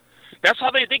do it. That's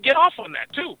how they get off on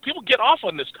that, too. People get off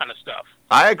on this kind of stuff.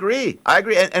 I agree.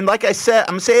 And like I said,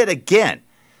 I'm going to say it again.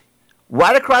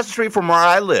 Right across the street from where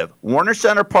I live, Warner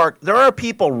Center Park, there are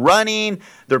people running,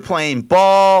 they're playing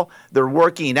ball, they're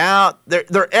working out, they're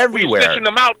everywhere. You're stitching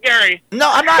them out, Gary.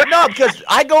 No, I'm not. No, because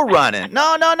I go running.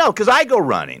 No, because I go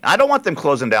running. I don't want them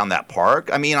closing down that park.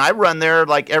 I mean, I run there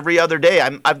like every other day.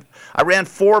 I ran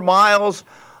 4 miles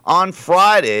on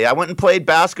Friday. I went and played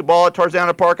basketball at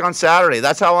Tarzana Park on Saturday.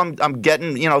 That's how I'm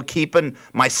getting, keeping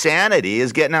my sanity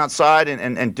is getting outside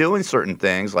and doing certain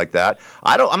things like that.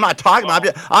 I'm not talking about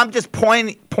it. I'm just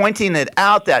pointing it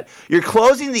out that you're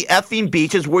closing the effing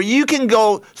beaches where you can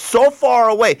go so far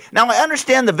away. Now, I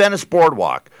understand the Venice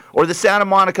Boardwalk or the Santa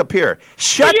Monica Pier.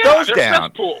 Shut those down.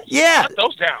 Cesspools. Yeah. Shut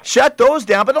those down. Shut those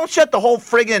down, but don't shut the whole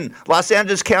friggin' Los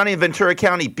Angeles County and Ventura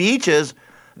County beaches.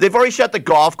 They've already shut the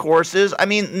golf courses. I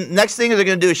mean, next thing they're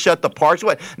going to do is shut the parks.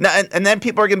 What? Now, and then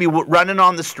people are going to be running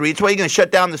on the streets. What, are you going to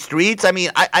shut down the streets? I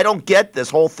mean, I don't get this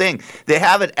whole thing. They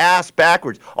have it ass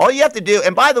backwards. All you have to do,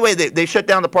 and by the way, they shut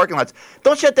down the parking lots.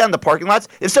 Don't shut down the parking lots.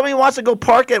 If somebody wants to go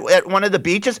park at one of the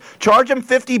beaches, charge them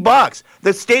 $50.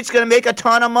 The state's going to make a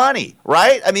ton of money,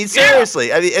 right? I mean, seriously.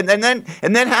 Yeah. I mean,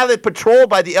 and then have it patrolled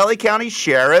by the LA County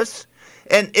sheriffs.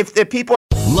 And if people...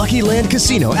 Lucky Land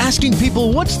Casino, asking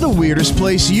people, what's the weirdest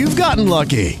place you've gotten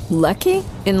lucky? Lucky?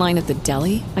 In line at the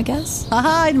deli, I guess?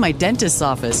 Aha, in my dentist's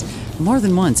office. More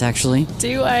than once, actually.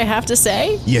 Do I have to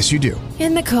say? Yes, you do.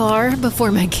 In the car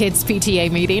before my kids'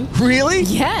 PTA meeting. Really?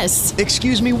 Yes.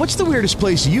 Excuse me, what's the weirdest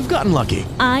place you've gotten lucky?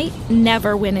 I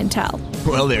never win and tell.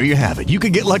 Well, there you have it. You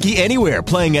can get lucky anywhere,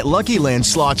 playing at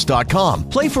LuckyLandSlots.com.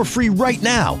 Play for free right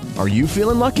now. Are you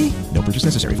feeling lucky? No purchase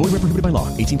necessary. Void where prohibited by law.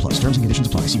 18+. Terms and conditions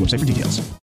apply. See website for details.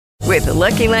 With the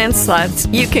Lucky Land Slots,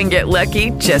 you can get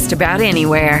lucky just about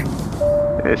anywhere.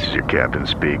 This is your captain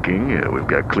speaking. We've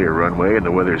got clear runway and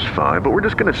the weather's fine, but we're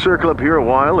just going to circle up here a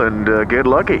while and get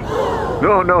lucky.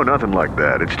 No, nothing like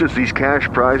that. It's just these cash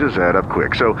prizes add up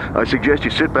quick. So I suggest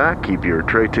you sit back, keep your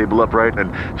tray table upright,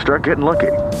 and start getting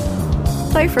lucky.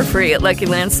 Play for free at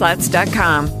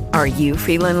LuckyLandSlots.com. Are you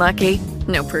feeling lucky?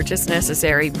 No purchase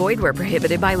necessary. Void where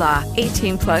prohibited by law.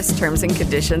 18+ terms and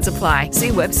conditions apply. See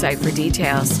website for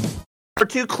details. Are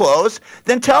too close,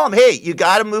 then tell them, hey, you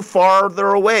got to move farther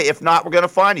away. If not, we're going to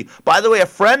find you. By the way, a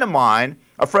friend of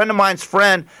mine's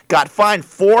friend got fined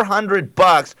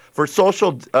 $400 for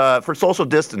social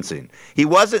distancing. He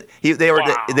wasn't.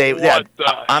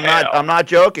 I'm not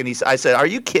joking. I said, are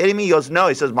you kidding me? He goes, no.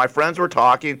 He says, my friends were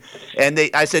talking, and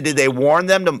I said, did they warn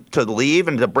them to leave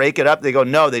and to break it up? They go,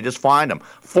 no. They just fined him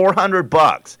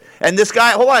 $400. And this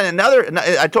guy, hold on,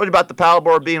 I told you about the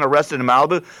paddleboard being arrested in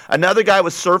Malibu. Another guy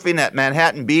was surfing at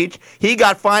Manhattan Beach. He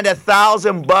got fined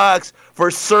 $1,000 for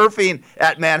surfing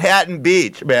at Manhattan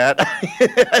Beach, man.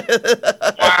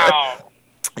 Wow.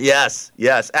 Yes.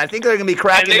 I think they're going to be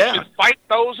cracking down. And they should fight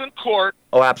those in court.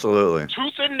 Oh, absolutely.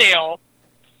 Tooth and nail,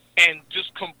 and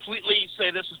just completely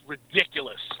say this is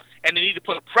ridiculous. And they need to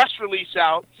put a press release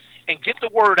out and get the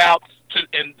word out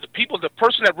and the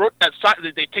person that wrote that sign,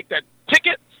 they take that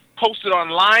ticket, post it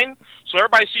online, so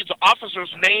everybody sees the officer's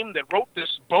name that wrote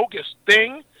this bogus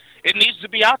thing. It needs to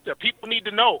be out there. People need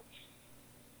to know.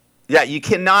 Yeah, you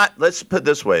cannot, let's put it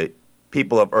this way,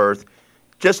 people of Earth,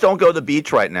 just don't go to the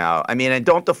beach right now. I mean, and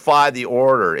don't defy the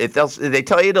order. If they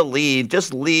tell you to leave,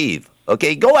 just leave.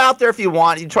 Okay, go out there if you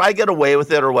want. You try to get away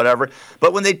with it or whatever.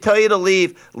 But when they tell you to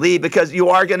leave because you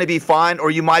are going to be fined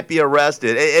or you might be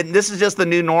arrested. And this is just the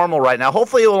new normal right now.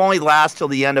 Hopefully it will only last till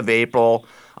the end of April.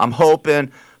 I'm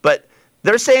hoping. But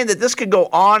they're saying that this could go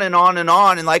on and on and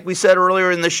on. And like we said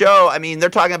earlier in the show, I mean, they're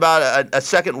talking about a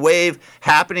second wave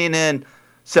happening in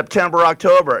September,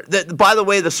 October. By the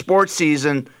way, the sports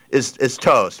season is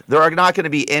toast. There are not going to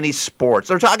be any sports.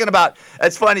 They're talking about,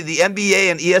 it's funny, the NBA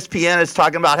and ESPN is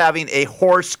talking about having a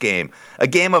horse game, a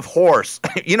game of horse.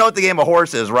 You know what the game of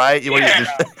horse is, right? Yeah, man.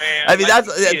 I mean,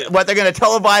 that's what they're going to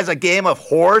televise, a game of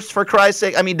horse, for Christ's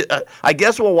sake. I mean, I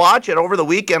guess we'll watch it. Over the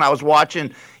weekend, I was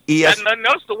watching ESPN. Nothing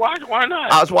else to watch. Why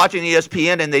not? I was watching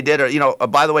ESPN, and they did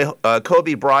by the way,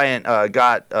 Kobe Bryant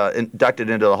got inducted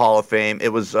into the Hall of Fame. It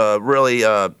was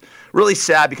really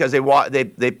sad because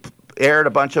they aired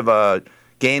a bunch of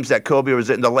games that Kobe was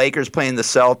in. The Lakers playing the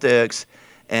Celtics,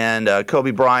 and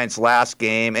Kobe Bryant's last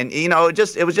game, and it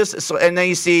was just. And then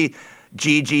you see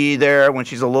Gigi there when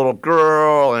she's a little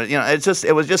girl, and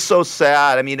it was just so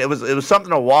sad. I mean, it was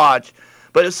something to watch.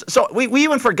 But so we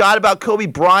even forgot about Kobe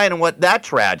Bryant and what that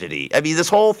tragedy. I mean, this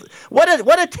whole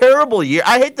what a terrible year.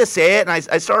 I hate to say it, and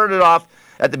I started it off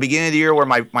at the beginning of the year where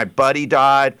my buddy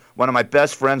died, one of my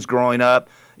best friends growing up,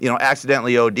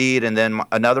 accidentally OD'd, and then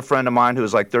another friend of mine who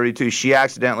was like 32, she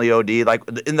accidentally OD'd like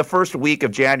in the first week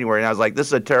of January, and I was like, this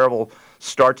is a terrible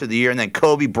start to the year. And then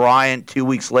Kobe Bryant 2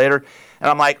 weeks later, and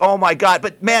I'm like, oh my God.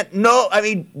 But man, no, I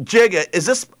mean, Jigga,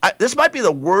 this might be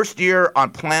the worst year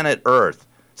on planet Earth.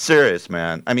 Serious,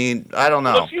 man. I mean, I don't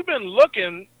know. Well, if you've been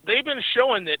looking, they've been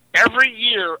showing that every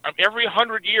year, every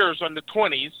 100 years on the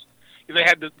 20s, they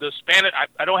had the Spanish,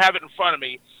 I don't have it in front of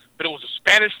me, but it was the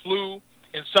Spanish flu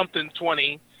in something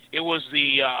 20. It was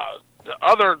the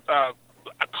other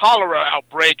cholera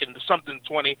outbreak in something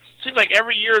 20. Seems like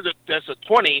every year that's a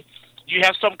 20, you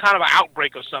have some kind of an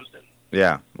outbreak of something.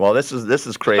 Yeah. Well, this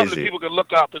is crazy. Something that people can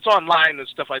look up. It's online and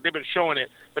stuff like they've been showing it.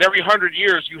 But every 100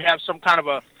 years, you have some kind of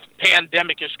a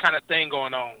pandemic-ish kind of thing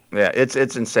going on. Yeah, it's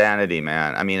insanity,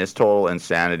 man. I mean, it's total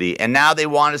insanity. And now they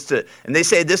want us to, and they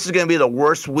say this is going to be the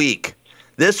worst week.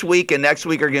 This week and next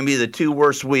week are going to be the 2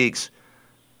 worst weeks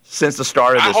since the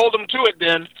start of this. I hold them to it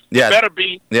then. Yeah. It better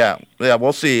be. Yeah,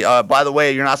 we'll see. By the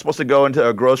way, you're not supposed to go into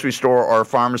a grocery store or a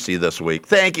pharmacy this week.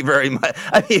 Thank you very much.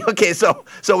 I mean, okay, so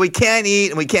we can't eat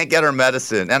and we can't get our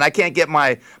medicine, and I can't get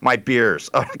my beers.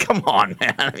 Oh, come on,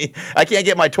 man. I mean, I can't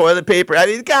get my toilet paper. I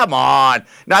mean, come on.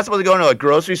 Not supposed to go into a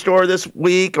grocery store this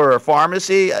week or a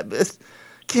pharmacy.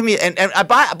 Give me and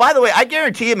by the way, I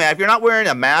guarantee you, man, if you're not wearing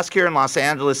a mask here in Los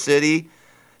Angeles City,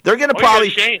 they're going to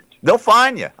probably they'll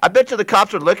find you. I bet you the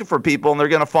cops are looking for people and they're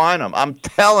going to find them. I'm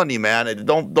telling you, man.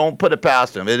 Don't put it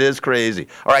past them. It is crazy.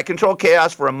 All right, Control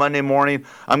Chaos for a Monday morning.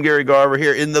 I'm Gary Garver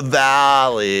here in the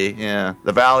Valley. Yeah,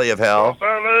 the Valley of Hell.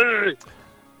 The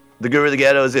Guru of the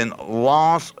Ghetto is in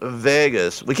Las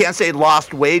Vegas. We can't say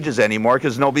lost wages anymore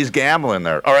because nobody's gambling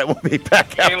there. All right, we'll be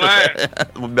back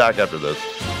we'll be back after this.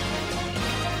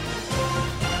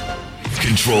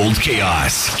 Controlled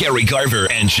Chaos. Gary Garver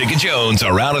and Jigga Jones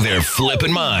are out of their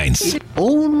flippin' minds. It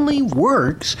only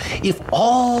works if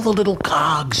all the little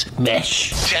cogs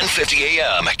mesh. 10:50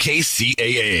 a.m.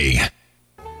 KCAA.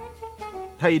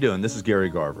 How you doing? This is Gary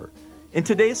Garver. In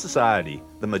today's society,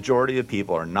 the majority of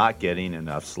people are not getting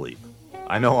enough sleep.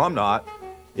 I know I'm not.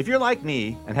 If you're like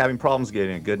me and having problems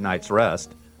getting a good night's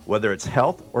rest, whether it's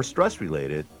health or stress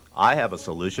related, I have a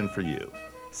solution for you.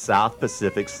 South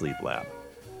Pacific Sleep Lab.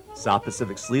 South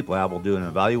Pacific Sleep Lab will do an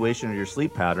evaluation of your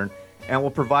sleep pattern and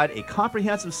will provide a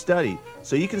comprehensive study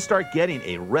so you can start getting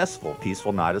a restful,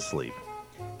 peaceful night of sleep.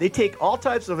 They take all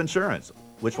types of insurance,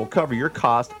 which will cover your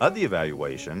cost of the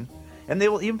evaluation, and they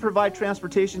will even provide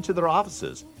transportation to their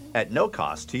offices at no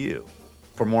cost to you.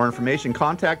 For more information,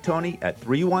 contact Tony at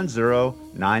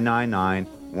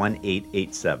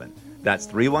 310-999-1887. That's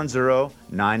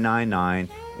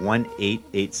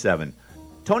 310-999-1887.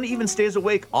 Tony even stays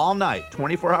awake all night,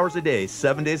 24 hours a day,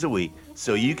 7 days a week,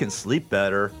 so you can sleep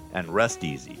better and rest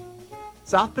easy.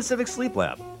 South Pacific Sleep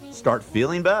Lab. Start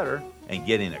feeling better and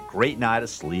getting a great night of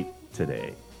sleep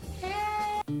today.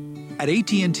 At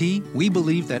AT&T, we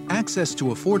believe that access to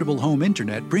affordable home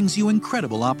internet brings you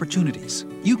incredible opportunities.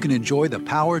 You can enjoy the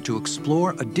power to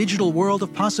explore a digital world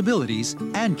of possibilities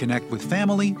and connect with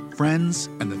family, friends,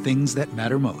 and the things that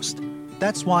matter most.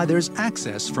 That's why there's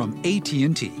access from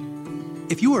AT&T.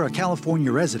 If you are a California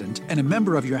resident and a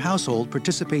member of your household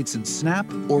participates in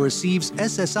SNAP or receives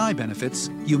SSI benefits,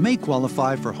 you may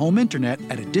qualify for home internet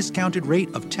at a discounted rate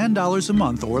of $10 a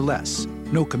month or less.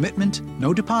 No commitment,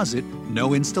 no deposit,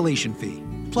 no installation fee.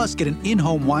 Plus, get an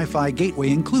in-home Wi-Fi gateway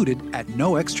included at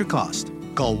no extra cost.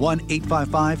 Call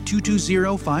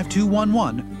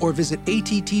 1-855-220-5211 or visit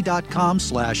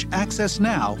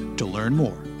att.com/accessnow to learn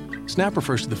more. SNAP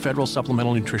refers to the Federal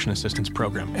Supplemental Nutrition Assistance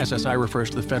Program. SSI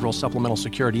refers to the Federal Supplemental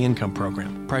Security Income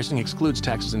Program. Pricing excludes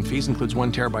taxes and fees, includes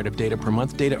 1 terabyte of data per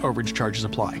month. Data overage charges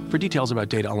apply. For details about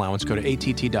data allowance, go to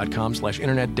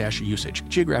att.com/internet-usage.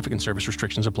 Geographic and service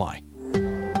restrictions apply.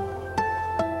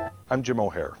 I'm Jim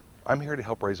O'Hare. I'm here to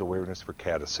help raise awareness for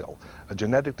CADASIL, a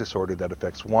genetic disorder that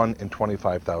affects 1 in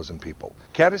 25,000 people.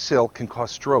 CADASIL can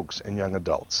cause strokes in young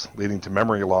adults, leading to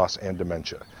memory loss and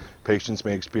dementia. Patients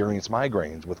may experience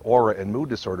migraines with aura and mood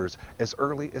disorders as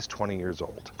early as 20 years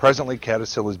old. Presently,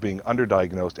 CADASIL is being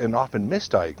underdiagnosed and often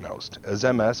misdiagnosed as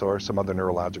MS or some other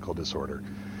neurological disorder.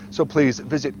 So please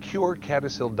visit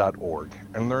curecadasil.org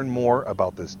and learn more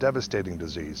about this devastating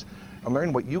disease and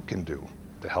learn what you can do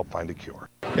to help find a cure.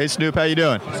 Hey Snoop, how you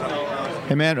doing?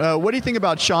 Hey man, what do you think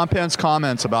about Sean Penn's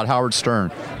comments about Howard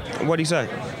Stern? What did he say?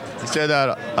 He said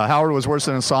that Howard was worse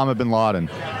than Osama bin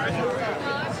Laden.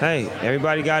 Hey,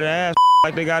 everybody got an ass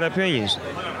like they got opinions.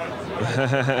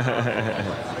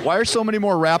 Why are so many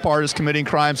more rap artists committing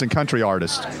crimes than country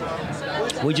artists?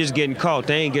 We just getting caught.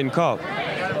 They ain't getting caught.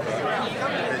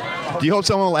 Do you hope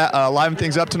someone will liven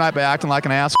things up tonight by acting like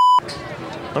an ass?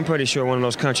 I'm pretty sure one of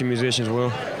those country musicians will.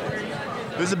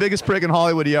 Who's the biggest prick in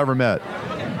Hollywood you ever met?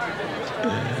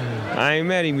 I ain't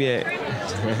met him yet.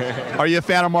 Are you a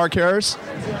fan of Mark Harris?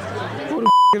 Who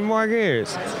the is Mark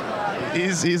Harris?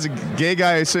 He's a gay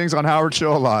guy who sings on Howard's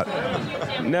show a lot.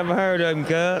 Never heard of him,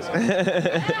 cuz.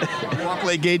 You want to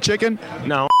play gay chicken?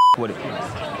 No, with it.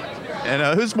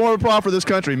 And who's more of a problem for this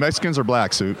country, Mexicans or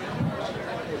blacks, Suit?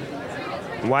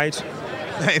 Whites.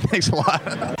 Hey, thanks a lot.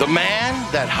 The man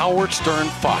that Howard Stern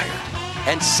fired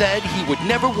and said he would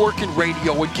never work in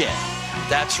radio again.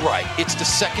 That's right. It's the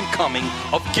second coming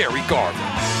of Gary Garver.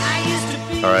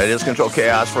 All right, it's Control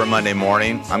Chaos for a Monday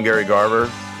morning. I'm Gary Garver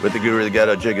with the Guru of the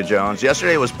Ghetto, Jigga Jones.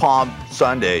 Yesterday was Palm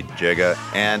Sunday, Jigga,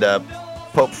 and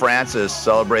Pope Francis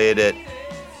celebrated it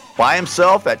by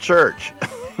himself at church.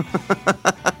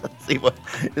 See what?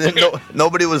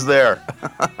 Nobody was there.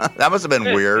 That must have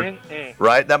been weird,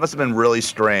 right? That must have been really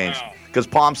strange because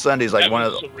Palm Sunday is like one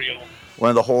of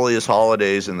the holiest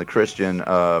holidays in the Christian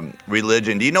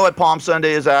religion. Do you know what Palm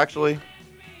Sunday is actually?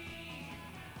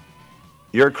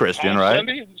 You're a Christian, right?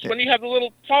 Sunday? It's when you have the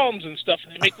little palms and stuff,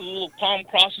 and they make the little palm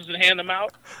crosses and hand them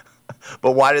out.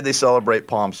 But why did they celebrate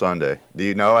Palm Sunday? Do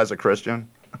you know as a Christian?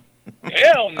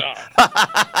 Hell no.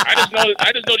 I just know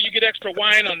that you get extra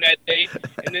wine on that day,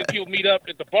 and then people meet up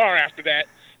at the bar after that,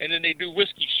 and then they do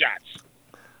whiskey shots.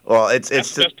 Well, That's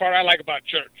the best part I like about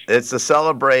church. It's to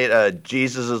celebrate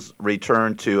Jesus'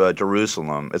 return to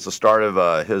Jerusalem. It's the start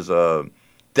of his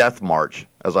death march,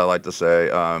 as I like to say,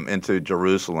 into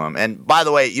Jerusalem. And by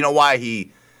the way, you know why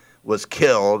he was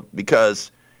killed?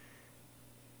 Because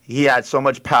he had so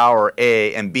much power,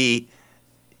 A, and B,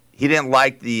 he didn't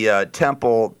like the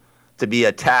temple to be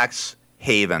a tax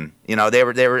haven. You know, they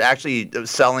were actually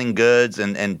selling goods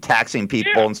and taxing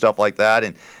people and stuff like that.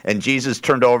 And Jesus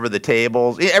turned over the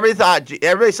tables.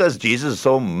 Everybody says Jesus is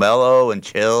so mellow and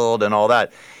chilled and all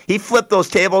that. He flipped those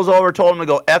tables over, told them to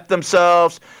go F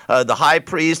themselves. The high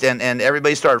priest and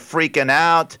everybody started freaking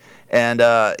out. And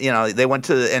they went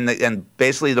to and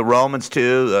basically the Romans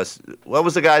too. What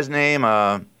was the guy's name?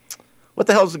 What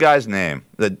the hell's the guy's name?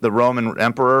 The Roman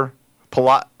emperor?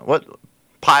 Pilate.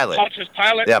 Pontius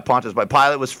Pilate? Yeah, Pontius Pilate.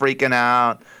 Pilate was freaking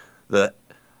out. The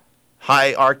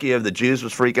hierarchy of the Jews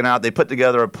was freaking out. They put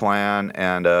together a plan,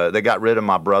 and they got rid of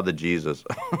my brother Jesus.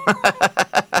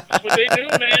 That's what they do,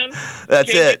 man. That's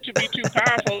it. To be too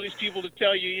powerful, these people to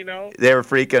tell you, you know. They were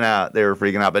freaking out.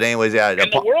 But anyways, yeah.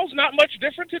 And the world's not much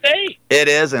different today. It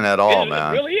isn't at all,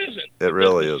 man. It really isn't. It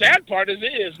really isn't. The sad part is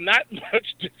it is not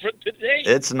much different today.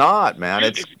 It's not, man.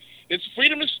 It's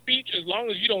freedom of speech as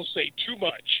long as you don't say too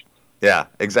much. Yeah,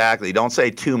 exactly. Don't say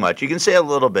too much. You can say a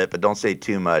little bit, but don't say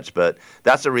too much. But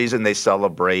that's the reason they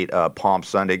celebrate Palm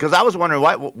Sunday. Because I was wondering,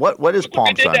 what is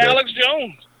Palm Sunday? They did to Alex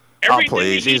Jones. Everything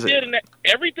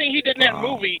he did in that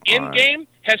movie, Endgame,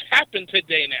 has happened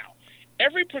today now.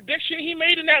 Every prediction he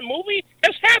made in that movie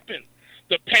has happened.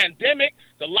 The pandemic,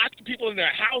 the locked people in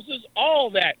their houses, all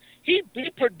that. He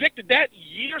predicted that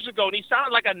years ago, and he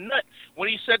sounded like a nut when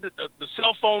he said that the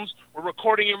cell phones were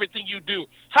recording everything you do.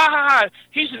 Ha, ha, ha,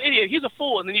 he's an idiot, he's a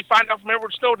fool. And then you find out from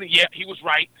Edward Snowden, yeah, he was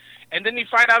right. And then you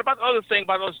find out about the other thing,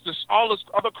 about all this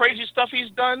other crazy stuff he's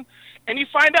done. And you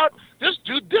find out,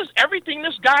 everything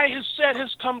this guy has said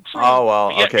has come true. Oh,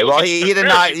 well, okay. Well, he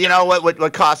denied, you know,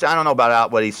 what cost, I don't know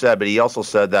about what he said, but he also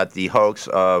said that the hoax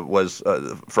was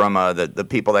from the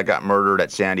people that got murdered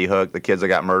at Sandy Hook, the kids that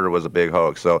got murdered was a big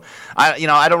hoax. So, I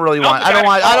don't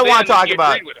want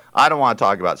to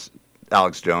talk about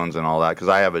Alex Jones and all that, because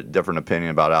I have a different opinion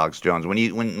about Alex Jones.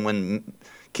 When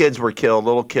kids were killed,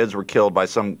 little kids were killed by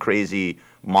some crazy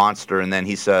monster, and then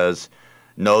he says,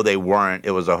 no, they weren't.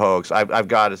 It was a hoax. I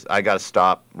got to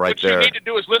stop right there. What you need to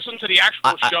do is listen to the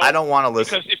actual show. I don't want to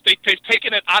listen. Because if they've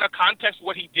taken it out of context,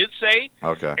 what he did say,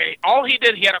 okay. All he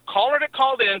did, he had a caller that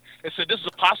called in and said, this is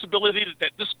a possibility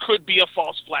that this could be a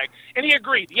false flag. And he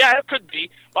agreed. Yeah, it could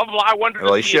be. Blah, blah, blah. I wonder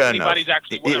if anybody's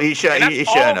actually... He shouldn't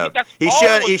have.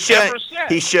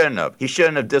 He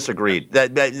shouldn't have disagreed.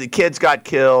 That the kids got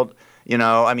killed. You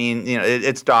know, I mean, you know,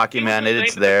 it's documented.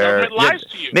 It's there.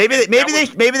 Maybe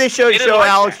they should show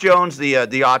Alex Jones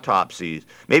the autopsies.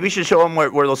 Maybe you should show him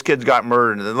where those kids got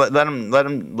murdered. Let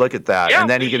him look at that, and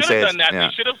then he can say done that.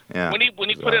 He should have. Yeah. When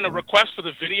he put in a request for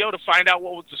the video to find out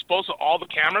what was disposed of all the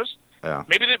cameras. Yeah.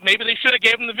 Maybe they should have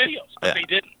gave him the videos, but they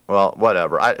didn't. Well,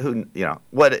 whatever.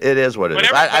 What it is. What it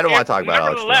is. I don't want to talk about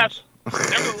Alex Jones.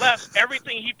 Nevertheless,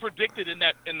 everything he predicted in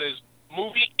this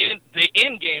movie, in the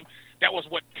Endgame, that was,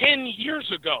 10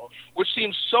 years ago, which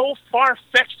seems so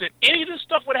far-fetched that any of this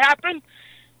stuff would happen,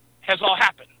 has all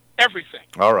happened. Everything.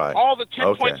 All right. All the 10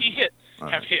 Okay. points he hit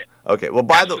have hit. Okay. Well,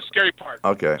 That's the scary part.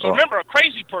 Okay. So well, remember, a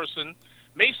crazy person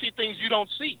may see things you don't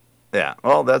see. yeah.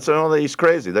 Well, he's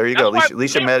crazy. There you go.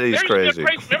 Lisa Medi's crazy.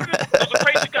 There's a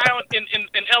crazy guy in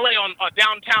L.A. on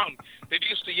downtown. They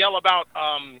used to yell about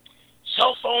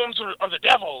cell phones are the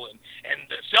devil, and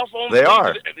the cell phones. They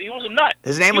are. He was a nut.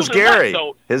 His name was a Gary.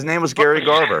 nut, His name was Gary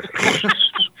Garver.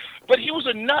 But he was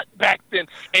a nut back then,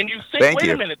 and you think, Thank wait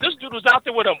you. a minute, this dude was out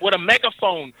there with a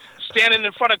megaphone, standing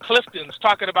in front of Clifton's,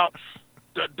 talking about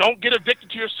don't get addicted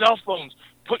to your cell phones.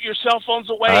 Put your cell phones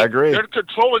away. I agree. They're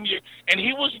controlling you, and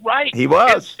he was right. He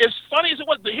was. As funny as it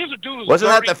was, here's a dude who's Wasn't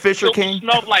that dirty, the Fisher King?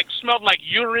 Smelled like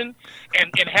urine,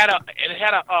 and had a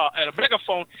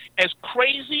megaphone. As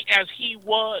crazy as he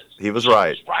was, He was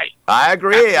right. right. I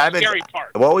agree. That's the scary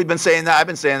part. Well, we've been saying that. I've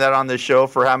been saying that on this show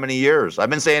for how many years? I've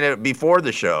been saying it before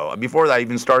the show, before I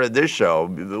even started this show,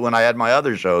 when I had my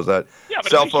other shows. That Yeah,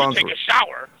 but cell at least phones. you take a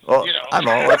shower. Well, You know. I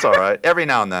know that's all right. Every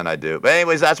now and then I do. But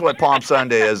anyways, that's what Palm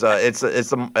Sunday is.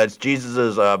 It's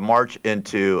Jesus's march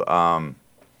into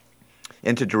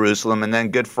Jerusalem, and then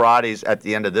Good Friday's at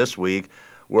the end of this week,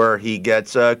 where he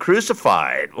gets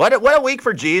crucified. What a week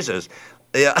for Jesus.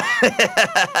 Yeah.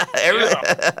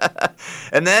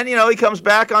 And then, he comes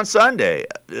back on Sunday,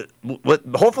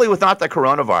 hopefully with not the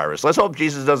coronavirus. Let's hope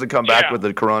Jesus doesn't come back with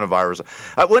the coronavirus.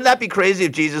 Wouldn't that be crazy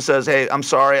if Jesus says, hey, I'm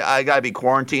sorry, I got to be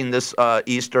quarantined this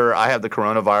Easter. I have the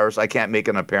coronavirus. I can't make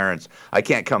an appearance. I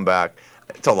can't come back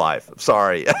to life.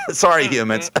 Sorry. Sorry,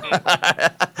 humans. Well,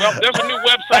 there's a new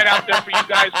website out there for you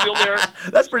guys still there.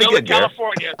 That's pretty still good, in Gary.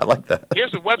 California. I like that.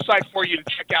 Here's a website for you to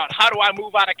check out.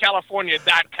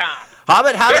 HowDoIMoveOutOfCalifornia.com. How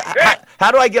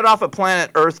do I get off of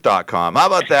planetearth.com? How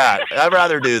about that? I'd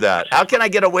rather do that. How can I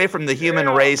get away from the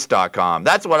humanrace.com?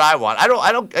 That's what I want. I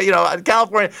don't,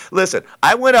 California, listen,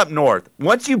 I went up north.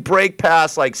 Once you break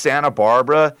past like Santa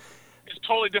Barbara, It's a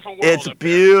totally different world. it's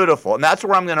beautiful. And that's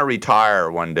where I'm going to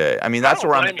retire one day. I mean, that's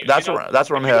where I'm heading. If you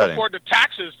can afford the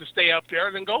taxes to stay up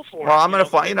there, then go for it. Well, I'm going to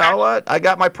find, you know what? I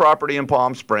got my property in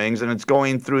Palm Springs, and it's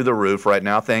going through the roof right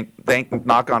now.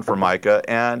 Knock on Formica,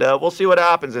 and we'll see what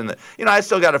happens. I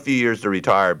still got a few years to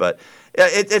retire, but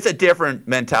it's a different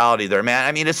mentality there, man.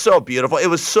 I mean, it's so beautiful. It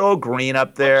was so green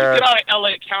up there. Once you get out of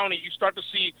L.A. County, you start to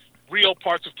see real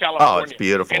parts of California. Oh, it's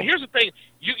beautiful. And here's the thing.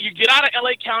 You get out of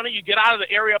L.A. County, you get out of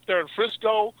the area up there in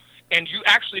Frisco, and you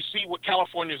actually see what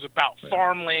California is about.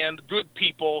 Farmland, good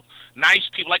people, nice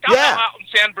people. Like I'm out in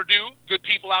San Bernardino, good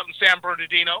people out in San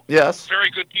Bernardino. Yes.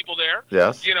 Very good people there.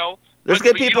 Yes. There's But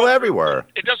good people everywhere.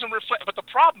 It doesn't reflect. But the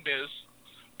problem is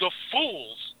the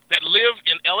fools that live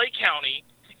in L.A. County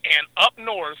and up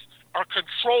north are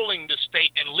controlling the state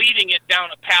and leading it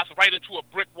down a path right into a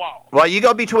brick wall. Well, you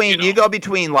go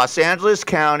between Los Angeles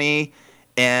County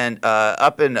and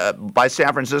up in by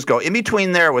San Francisco, in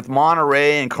between there with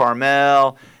Monterey and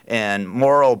Carmel and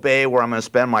Morro Bay, where I'm going to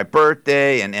spend my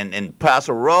birthday, and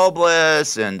Paso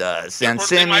Robles and San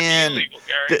Simeon. Illegal,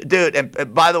 Gary. Dude,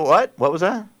 and by the what? What was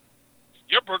that?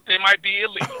 Your birthday might be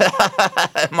illegal.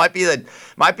 It might be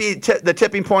the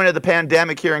tipping point of the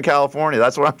pandemic here in California.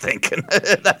 That's what I'm thinking.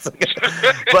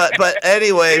 But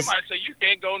anyways, They might say you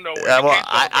can't go nowhere. well,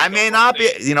 I may not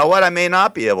be. You know what? I may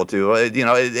not be able to.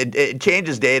 It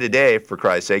changes day to day, for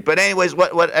Christ's sake. But anyways,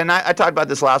 what? And I talked about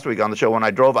this last week on the show when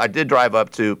I did drive up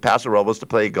to Paso Robles to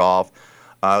play golf,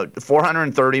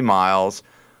 430 miles.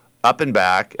 Up and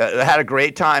back. I had a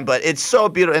great time, but it's so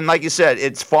beautiful. And like you said,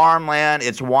 it's farmland,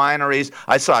 it's wineries.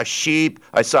 I saw sheep,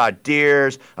 I saw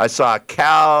deers, I saw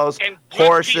cows,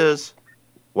 horses.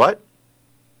 What?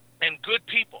 And good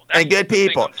people. And good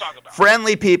people. I'm talking about.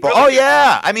 Friendly people. Really Oh, good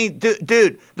yeah. I mean,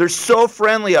 dude, they're so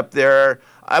friendly up there.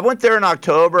 I went there in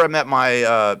October. I met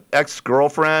my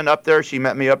ex-girlfriend up there. She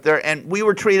met me up there, and we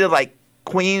were treated like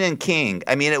queen and king.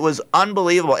 I mean, it was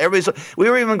unbelievable.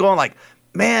 We were even going like,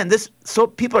 man,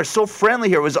 people are so friendly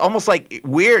here. It was almost like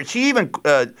weird. She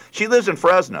lives in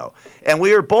Fresno, and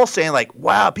we were both saying like,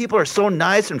 wow, people are so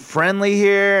nice and friendly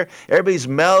here. Everybody's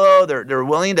mellow. They're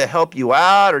willing to help you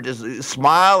out or just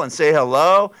smile and say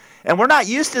hello. And we're not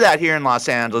used to that here in Los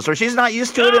Angeles, or she's not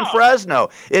used to it in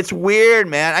Fresno. It's weird,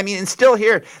 man. I mean, and still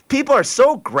here, people are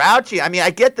so grouchy. I mean,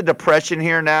 I get the depression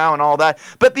here now and all that.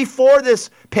 But before this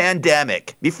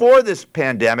pandemic,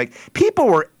 people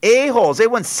were a-holes. They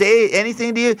wouldn't say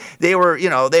anything to you. They were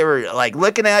like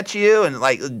looking at you and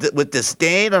like with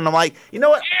disdain. And I'm like, you know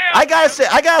what? I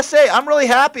gotta say, I'm really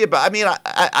happy about. I mean,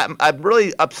 I'm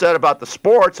really upset about the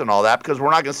sports and all that because we're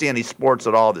not gonna see any sports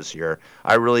at all this year.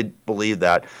 I really believe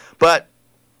that. But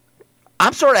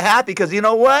I'm sort of happy because you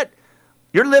know what?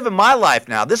 You're living my life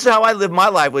now. This is how I live my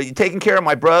life. Well, you're taking care of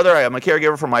my brother. I'm a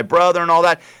caregiver for my brother and all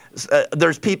that.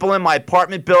 There's people in my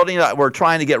apartment building that were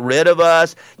trying to get rid of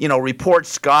us. Report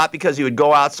Scott because he would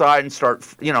go outside and start,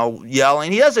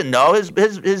 yelling. He doesn't know.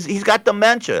 He's got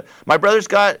dementia. My brother's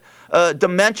got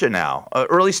dementia now,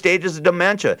 early stages of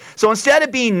dementia. So instead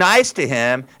of being nice to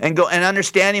him and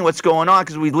understanding what's going on,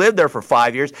 because we lived there for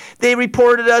 5 years, they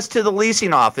reported us to the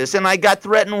leasing office, and I got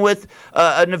threatened with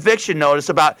an eviction notice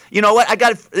about. You know what?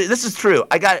 This is true.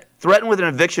 I got threatened with an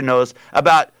eviction notice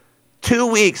about 2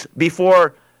 weeks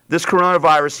before this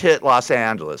coronavirus hit Los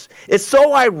Angeles. It's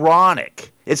so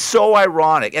ironic.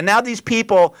 And now these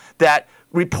people that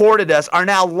reported us are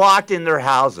now locked in their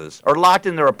houses or locked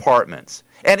in their apartments.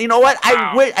 And you know what?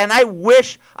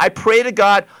 I pray to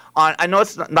God. I know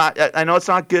it's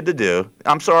not good to do.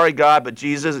 I'm sorry, God, but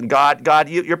Jesus and God,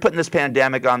 you're putting this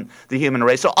pandemic on the human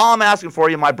race. So all I'm asking for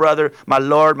you, my brother, my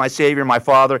Lord, my Savior, my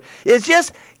Father, is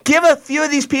just give a few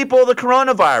of these people the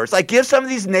coronavirus. Like, give some of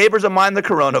these neighbors of mine the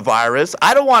coronavirus.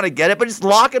 I don't want to get it, but just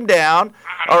lock them down.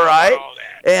 All right.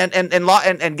 And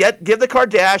give the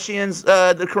Kardashians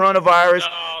the coronavirus.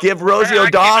 Give Rosie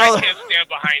O'Donnell. I can't stand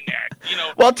behind that.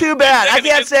 Well, too bad. I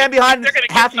can't stand behind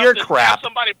half of your crap.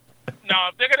 If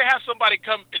they're gonna have somebody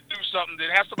come and do something, then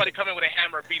have somebody come in with a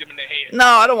hammer and beat them in the head. No,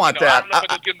 I don't want that. I don't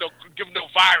know if give them no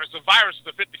virus. The virus is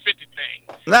a 50-50 thing.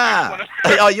 Nah.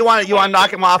 You want to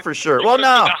knock him off for sure. Well,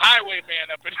 no. The highwayman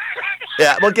up in.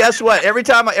 Yeah. Well, guess what? Every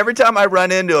time I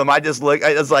run into him, I just look.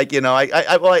 It's like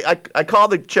I call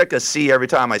the chick a C every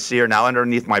time I see her now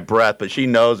underneath my breath, but she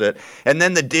knows it. And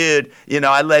then the dude,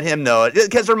 I let him know it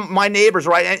because they're my neighbors,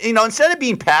 right? And instead of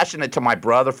being passionate to my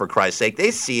brother, for Christ's sake,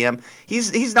 they see him.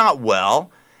 He's not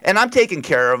well. And I'm taking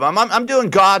care of him. I'm doing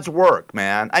God's work,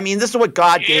 man. I mean, this is what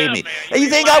God gave me. And you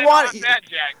think I want to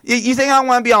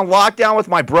be on lockdown with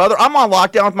my brother? I'm on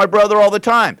lockdown with my brother all the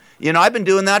time. I've been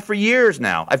doing that for years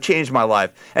now. I've changed my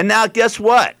life. And now guess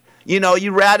what?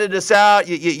 You ratted us out.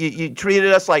 You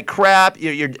treated us like crap.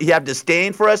 You have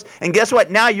disdain for us. And guess what?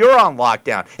 Now you're on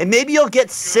lockdown. And maybe you'll get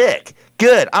sick.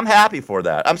 Good. I'm happy for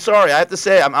that. I'm sorry. I have to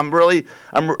say, I'm really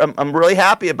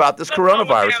happy about this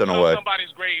coronavirus in a way. Somebody's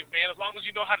grave, man. As long as if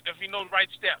you know the right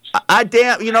steps.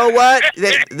 You know what?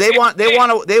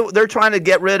 They're trying to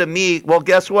get rid of me. Well,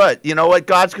 guess what? You know what?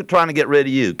 God's trying to get rid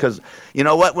of you because you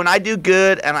know what? When I do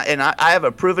good and I have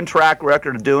a proven track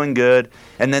record of doing good,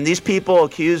 and then these people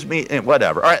accuse me and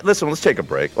whatever. All right, listen. Let's take a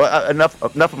break. Well, enough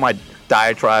of my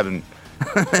diatribe and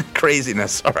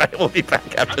craziness. All right, we'll be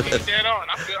back after this. Dead on.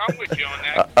 I'm with you on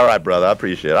that. All right, brother. I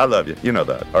appreciate it. I love you. You know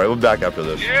that. All right, we'll be back after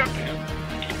this. Yeah, man.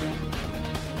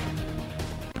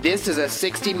 This is a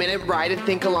 60-minute ride and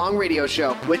think along radio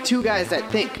show with two guys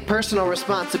that think personal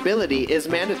responsibility is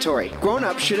mandatory.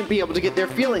 Grown-ups shouldn't be able to get their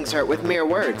feelings hurt with mere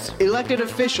words. Elected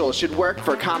officials should work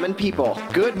for common people.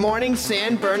 Good morning,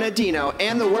 San Bernardino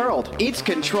and the world. It's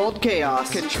controlled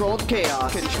chaos. Controlled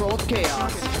chaos. Controlled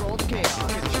chaos. Controlled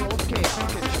chaos. Controlled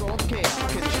chaos. Controlled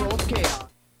chaos. Controlled chaos.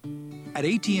 At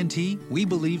AT&T, we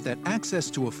believe that access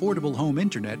to affordable home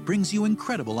internet brings you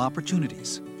incredible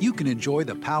opportunities. You can enjoy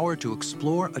the power to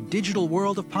explore a digital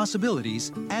world of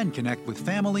possibilities and connect with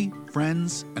family,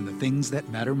 friends, and the things that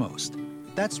matter most.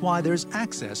 That's why there's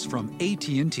access from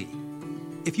AT&T.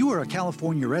 If you are a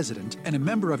California resident and a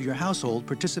member of your household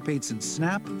participates in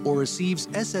SNAP or receives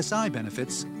SSI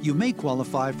benefits, you may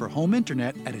qualify for home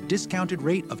internet at a discounted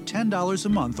rate of $10 a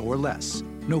month or less.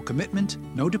 No commitment,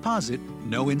 no deposit,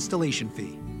 no installation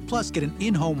fee. Plus, get an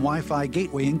in-home Wi-Fi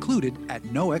gateway included at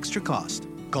no extra cost.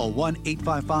 Call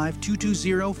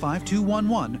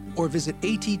 1-855-220-5211 or visit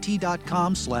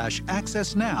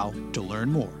att.com/accessnow to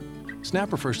learn more.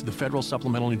 SNAP refers to the Federal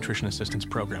Supplemental Nutrition Assistance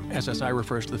Program. SSI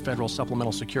refers to the Federal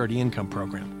Supplemental Security Income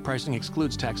Program. Pricing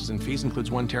excludes taxes and fees,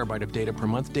 includes 1 terabyte of data per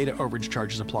month. Data overage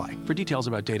charges apply. For details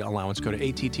about data allowance, go to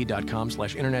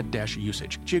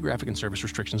att.com/internet-usage. Geographic and service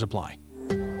restrictions apply.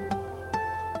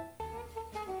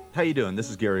 How you doing? This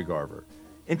is Gary Garver.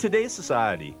 In today's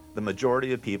society, the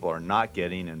majority of people are not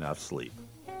getting enough sleep.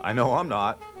 I know I'm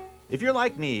not. If you're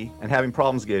like me and having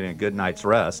problems getting a good night's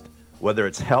rest, whether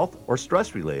it's health or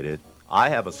stress related, I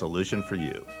have a solution for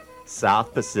you.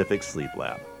 South Pacific Sleep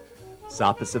Lab.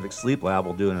 South Pacific Sleep Lab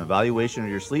will do an evaluation of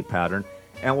your sleep pattern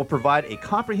and will provide a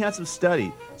comprehensive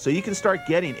study so you can start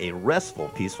getting a restful,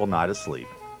 peaceful night of sleep.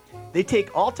 They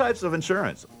take all types of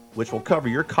insurance, which will cover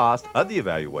your cost of the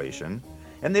evaluation,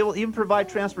 and they will even provide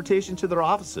transportation to their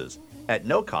offices at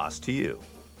no cost to you.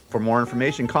 For more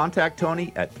information, contact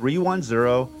Tony at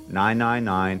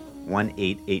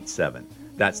 310-999-1887.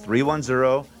 That's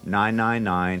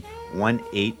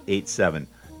 310-999-1887.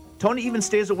 Tony even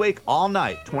stays awake all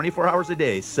night, 24 hours a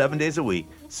day, 7 days a week,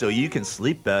 so you can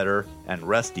sleep better and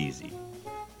rest easy.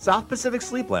 South Pacific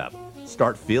Sleep Lab.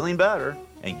 Start feeling better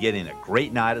and getting a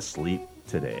great night of sleep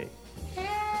today.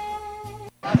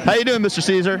 How you doing, Mr.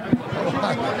 Caesar?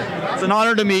 It's an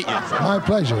honor to meet you. My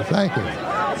pleasure. Thank you.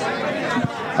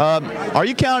 Are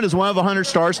you counted as one of 100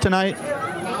 stars tonight?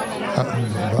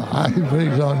 I really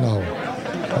don't know.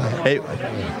 Hey,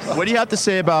 what do you have to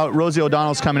say about Rosie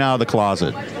O'Donnell's coming out of the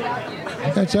closet?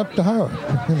 That's up to her.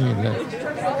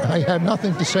 I have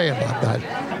nothing to say about that.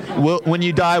 When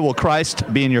you die, will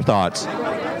Christ be in your thoughts?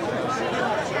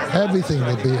 Everything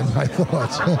will be in my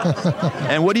thoughts.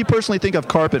 And what do you personally think of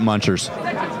carpet munchers?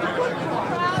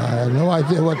 I have no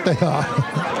idea what they are.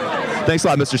 Thanks a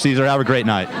lot, Mr. Caesar. Have a great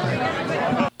night.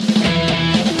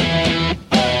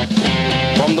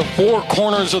 From the four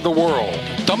corners of the world,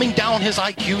 dumbing down his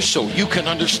IQ so you can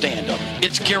understand him.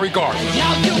 It's Gary Garver.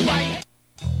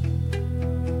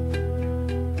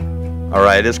 All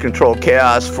right, it's Controlled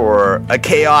Chaos for a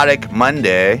chaotic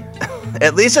Monday.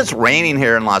 At least it's raining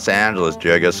here in Los Angeles,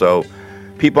 Jigga, so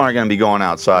people aren't going to be going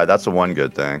outside. That's the one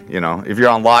good thing. You know, if you're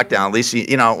on lockdown, at least,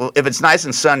 you know, if it's nice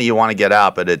and sunny, you want to get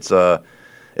out, but it's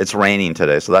raining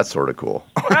today, so that's sort of cool.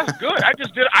 Oh, that's good. I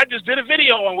just did a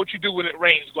video on what you do when it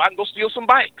rains. Go out and go steal some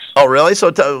bikes. Oh, really?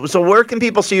 So where can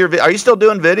people see your Are you still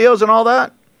doing videos and all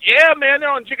that? Yeah, man,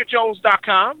 they're on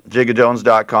JiggaJones.com.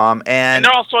 JiggaJones.com. And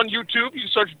they're also on YouTube. You can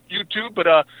search YouTube, but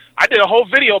I did a whole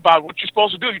video about what you're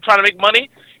supposed to do if you're trying to make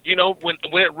money. You know, when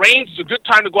it rains, it's a good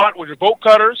time to go out with your boat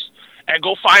cutters and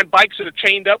go find bikes that are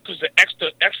chained up because the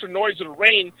extra noise of the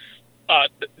rain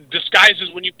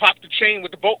disguises when you pop the chain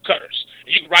with the boat cutters.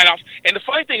 You can ride off. And the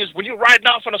funny thing is, when you're riding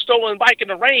off on a stolen bike in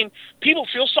the rain, people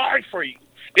feel sorry for you.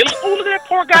 They look, oh, look at that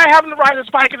poor guy having to ride his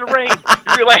bike in the rain.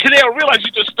 They don't realize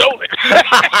you just stole it.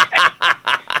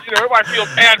 You know, everybody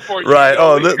feels bad for you. Right. You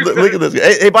know? Oh, look at this.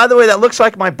 Hey, by the way, that looks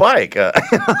like my bike. Yeah.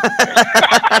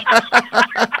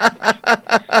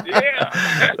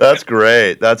 That's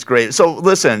great. That's great. So,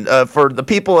 listen, for the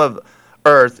people of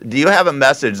Earth, do you have a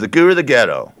message? The Guru of the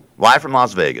Ghetto, live from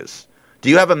Las Vegas. Do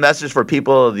you have a message for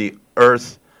people of the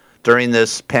Earth during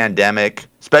this pandemic,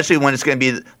 especially when it's going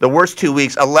to be the worst 2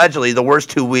 weeks? Allegedly, the worst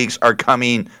 2 weeks are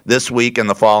coming this week and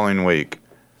the following week.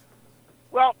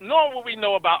 Well, knowing what we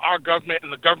know about our government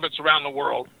and the governments around the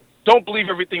world, don't believe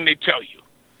everything they tell you.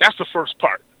 That's the first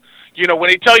part. You know,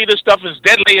 when they tell you this stuff is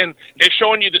deadly and they're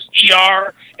showing you this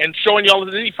ER and showing you all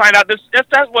this, then you find out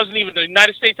that wasn't even the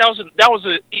United States. That was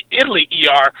an Italy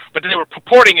ER, but they were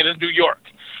purporting it as New York.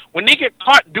 When they get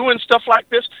caught doing stuff like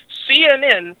this,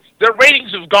 CNN, their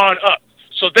ratings have gone up.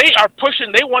 So they are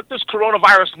pushing, they want this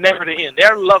coronavirus never to end.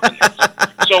 They're loving it.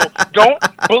 So don't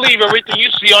believe everything you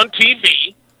see on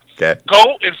TV. Okay.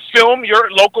 Go and film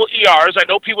your local ERs. I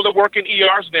know people that work in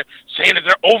ERs, and they're saying that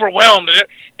they're overwhelmed.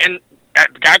 And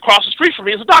the guy across the street from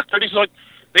me is a doctor. And he's like,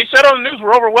 they said on the news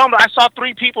we're overwhelmed. I saw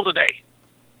 3 people today.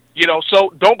 You know,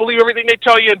 so don't believe everything they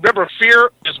tell you. And remember,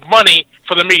 fear is money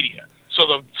for the media. So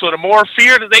the more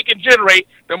fear that they can generate,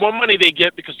 the more money they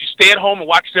get because you stay at home and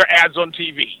watch their ads on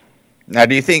TV. Now,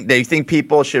 do you think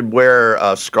people should wear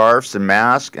scarves and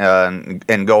masks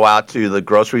and go out to the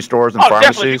grocery stores and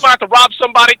pharmacies? Definitely. If you have to rob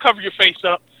somebody, cover your face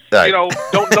up. Right. You know,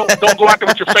 don't go out there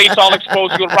with your face all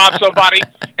exposed. You're going to rob somebody,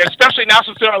 especially now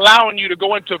since they're allowing you to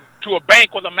go into a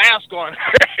bank with a mask on.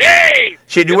 Hey!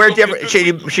 Should you wear different? Should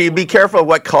you be careful of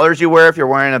what colors you wear if you're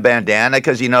wearing a bandana?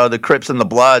 Because, you know, the Crips and the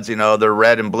Bloods, you know, they're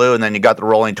red and blue, and then you got the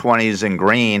Rolling 20s in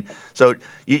green. So,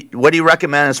 what do you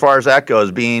recommend as far as that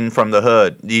goes? Being from the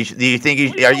hood, do you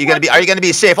think are you going to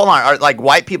be safe? Hold on, are like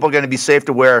white people going to be safe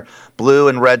to wear blue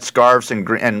and red scarves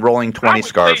and Rolling 20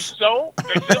 scarves? So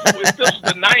if this was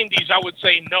the 90s, I would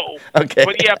say no. Okay.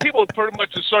 But yeah, people are pretty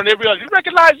much concerned. They realize, you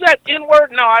recognize that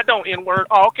N-word? No, I don't N-word.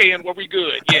 Oh, okay, N-word, we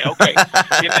good. Yeah, okay.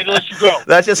 Yeah, they let you go.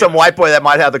 That's just some white boy that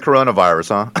might have the coronavirus,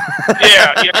 huh?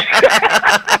 Yeah.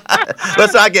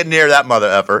 Let's not get near that mother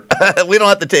effer. We don't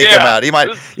have to take him out. He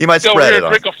might spread it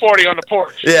on. Drink a 40 on the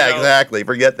porch. Yeah, exactly.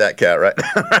 Forget that cat, right?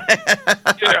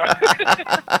 Yeah.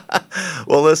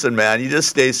 Well, listen, man, you just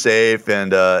stay safe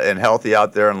and healthy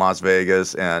out there in Las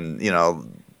Vegas, and you know,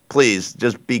 please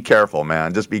just be careful,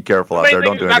 man. Just be careful out there.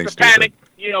 Don't do anything stupid. Panic.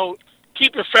 You know,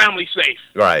 keep your family safe.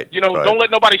 Right. You know, don't let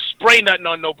nobody spray nothing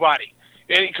on nobody.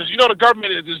 Because you know the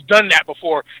government has done that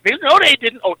before. They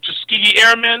didn't. Oh, Tuskegee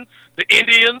Airmen, the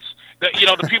Indians,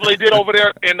 the people they did over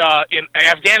there in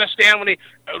Afghanistan when they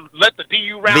let the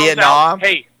DU rounds out.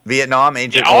 Hey. Vietnam,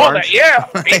 Agent Orange.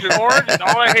 Agent Orange and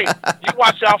all that. Hey, you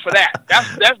watch out for that.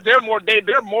 They're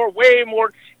way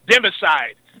more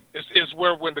democide is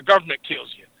when the government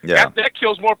kills you. Yeah. That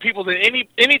kills more people than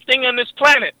anything on this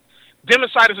planet.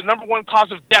 Democide is the #1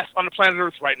 cause of death on the planet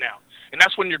Earth right now. and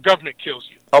that's when your government kills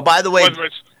you. Oh, by the way, whether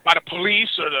it's by the police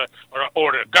or the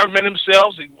government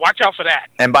themselves, watch out for that.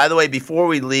 And by the way, before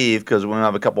we leave, because we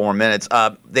have a couple more minutes,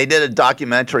 they did a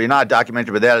documentary, not a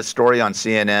documentary, but they had a story on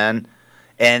CNN.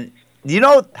 And do you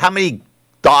know how many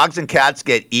dogs and cats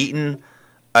get eaten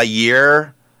a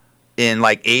year in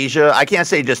like Asia? I can't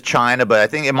say just China, but I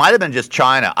think it might have been just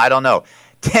China. I don't know.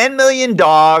 10 million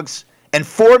dogs and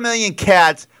 4 million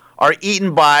cats are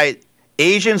eaten by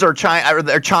Asians or China. I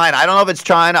don't know if it's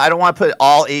China. I don't want to put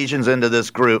all Asians into this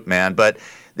group, man. But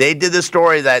they did this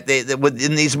story that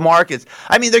in these markets.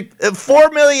 I mean, 4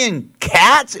 million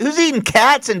cats. Who's eating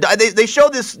cats? And they show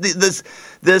this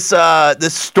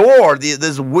store,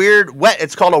 this weird wet.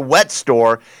 It's called a wet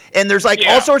store, and there's like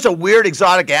all sorts of weird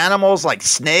exotic animals like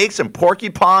snakes and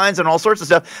porcupines and all sorts of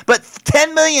stuff. But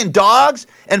 10 million dogs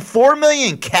and 4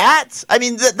 million cats. I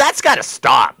mean, that's got to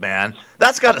stop, man.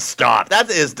 That's got to stop. That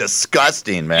is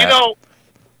disgusting, man. You know,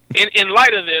 in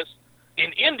light of this,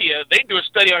 in India, they do a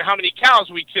study on how many cows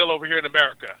we kill over here in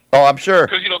America. Oh, I'm sure.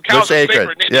 Because, cows are sacred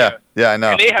in India. Yeah, I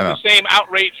know. And they have the same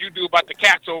outrage you do about the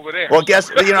cats over there. Well,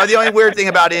 the only weird thing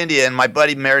about India, and my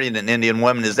buddy married an Indian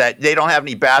woman, is that they don't have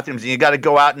any bathrooms, and you got to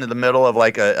go out into the middle of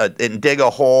and dig a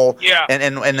hole, and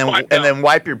then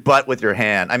wipe your butt with your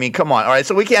hand. I mean, come on. All right,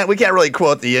 so we can't really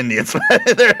quote the Indians.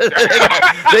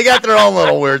 they got their own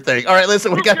little weird thing. All right,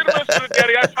 listen, we got.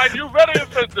 Gary, I find you very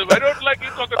offensive. I don't like you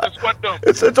talking to squat dump.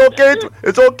 It's okay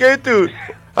to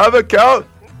have a cow.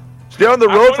 Stay on the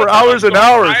road for hours and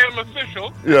hours. I am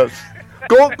official. Yes.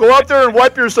 Go out there and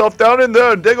wipe yourself down in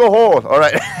there and dig a hole. All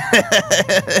right.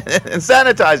 And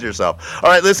sanitize yourself. All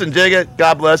right, listen, Jigga,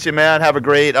 God bless you, man. Have a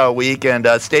great week, and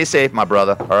stay safe, my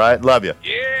brother. All right? Love you.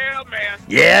 Yeah, man.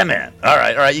 Yeah, man. All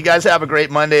right. You guys have a great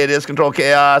Monday. It is Control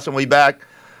Chaos, and we'll be back,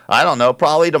 I don't know,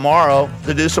 probably tomorrow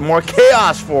to do some more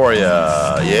chaos for you.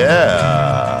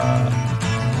 Yeah.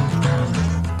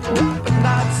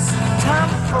 It's time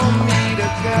for me to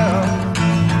go.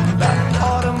 That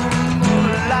autumn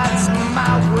moonlight's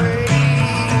my way.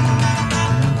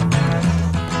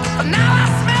 Now I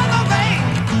smell the rain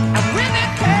and when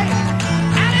it came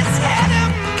and it's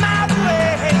heading my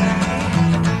way.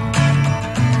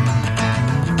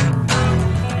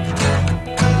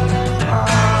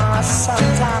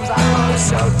 Sometimes I go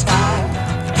so tired,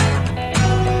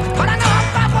 but I know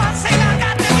if I want to sing, I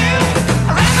got to do.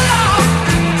 I ran along.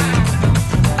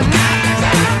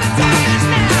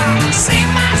 Sing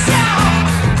my song.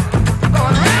 I'm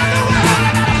going around the world. I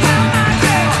gotta find my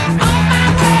girl on my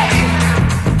way.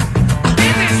 I've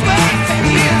been this way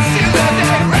 10 years to the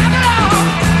day. Run along.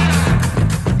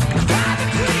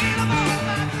 Driving queen of all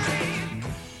my dreams.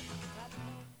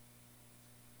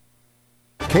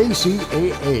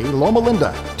 KCAA Loma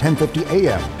Linda, 1050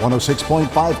 AM,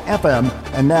 106.5 FM,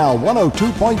 and now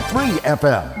 102.3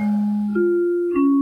 FM.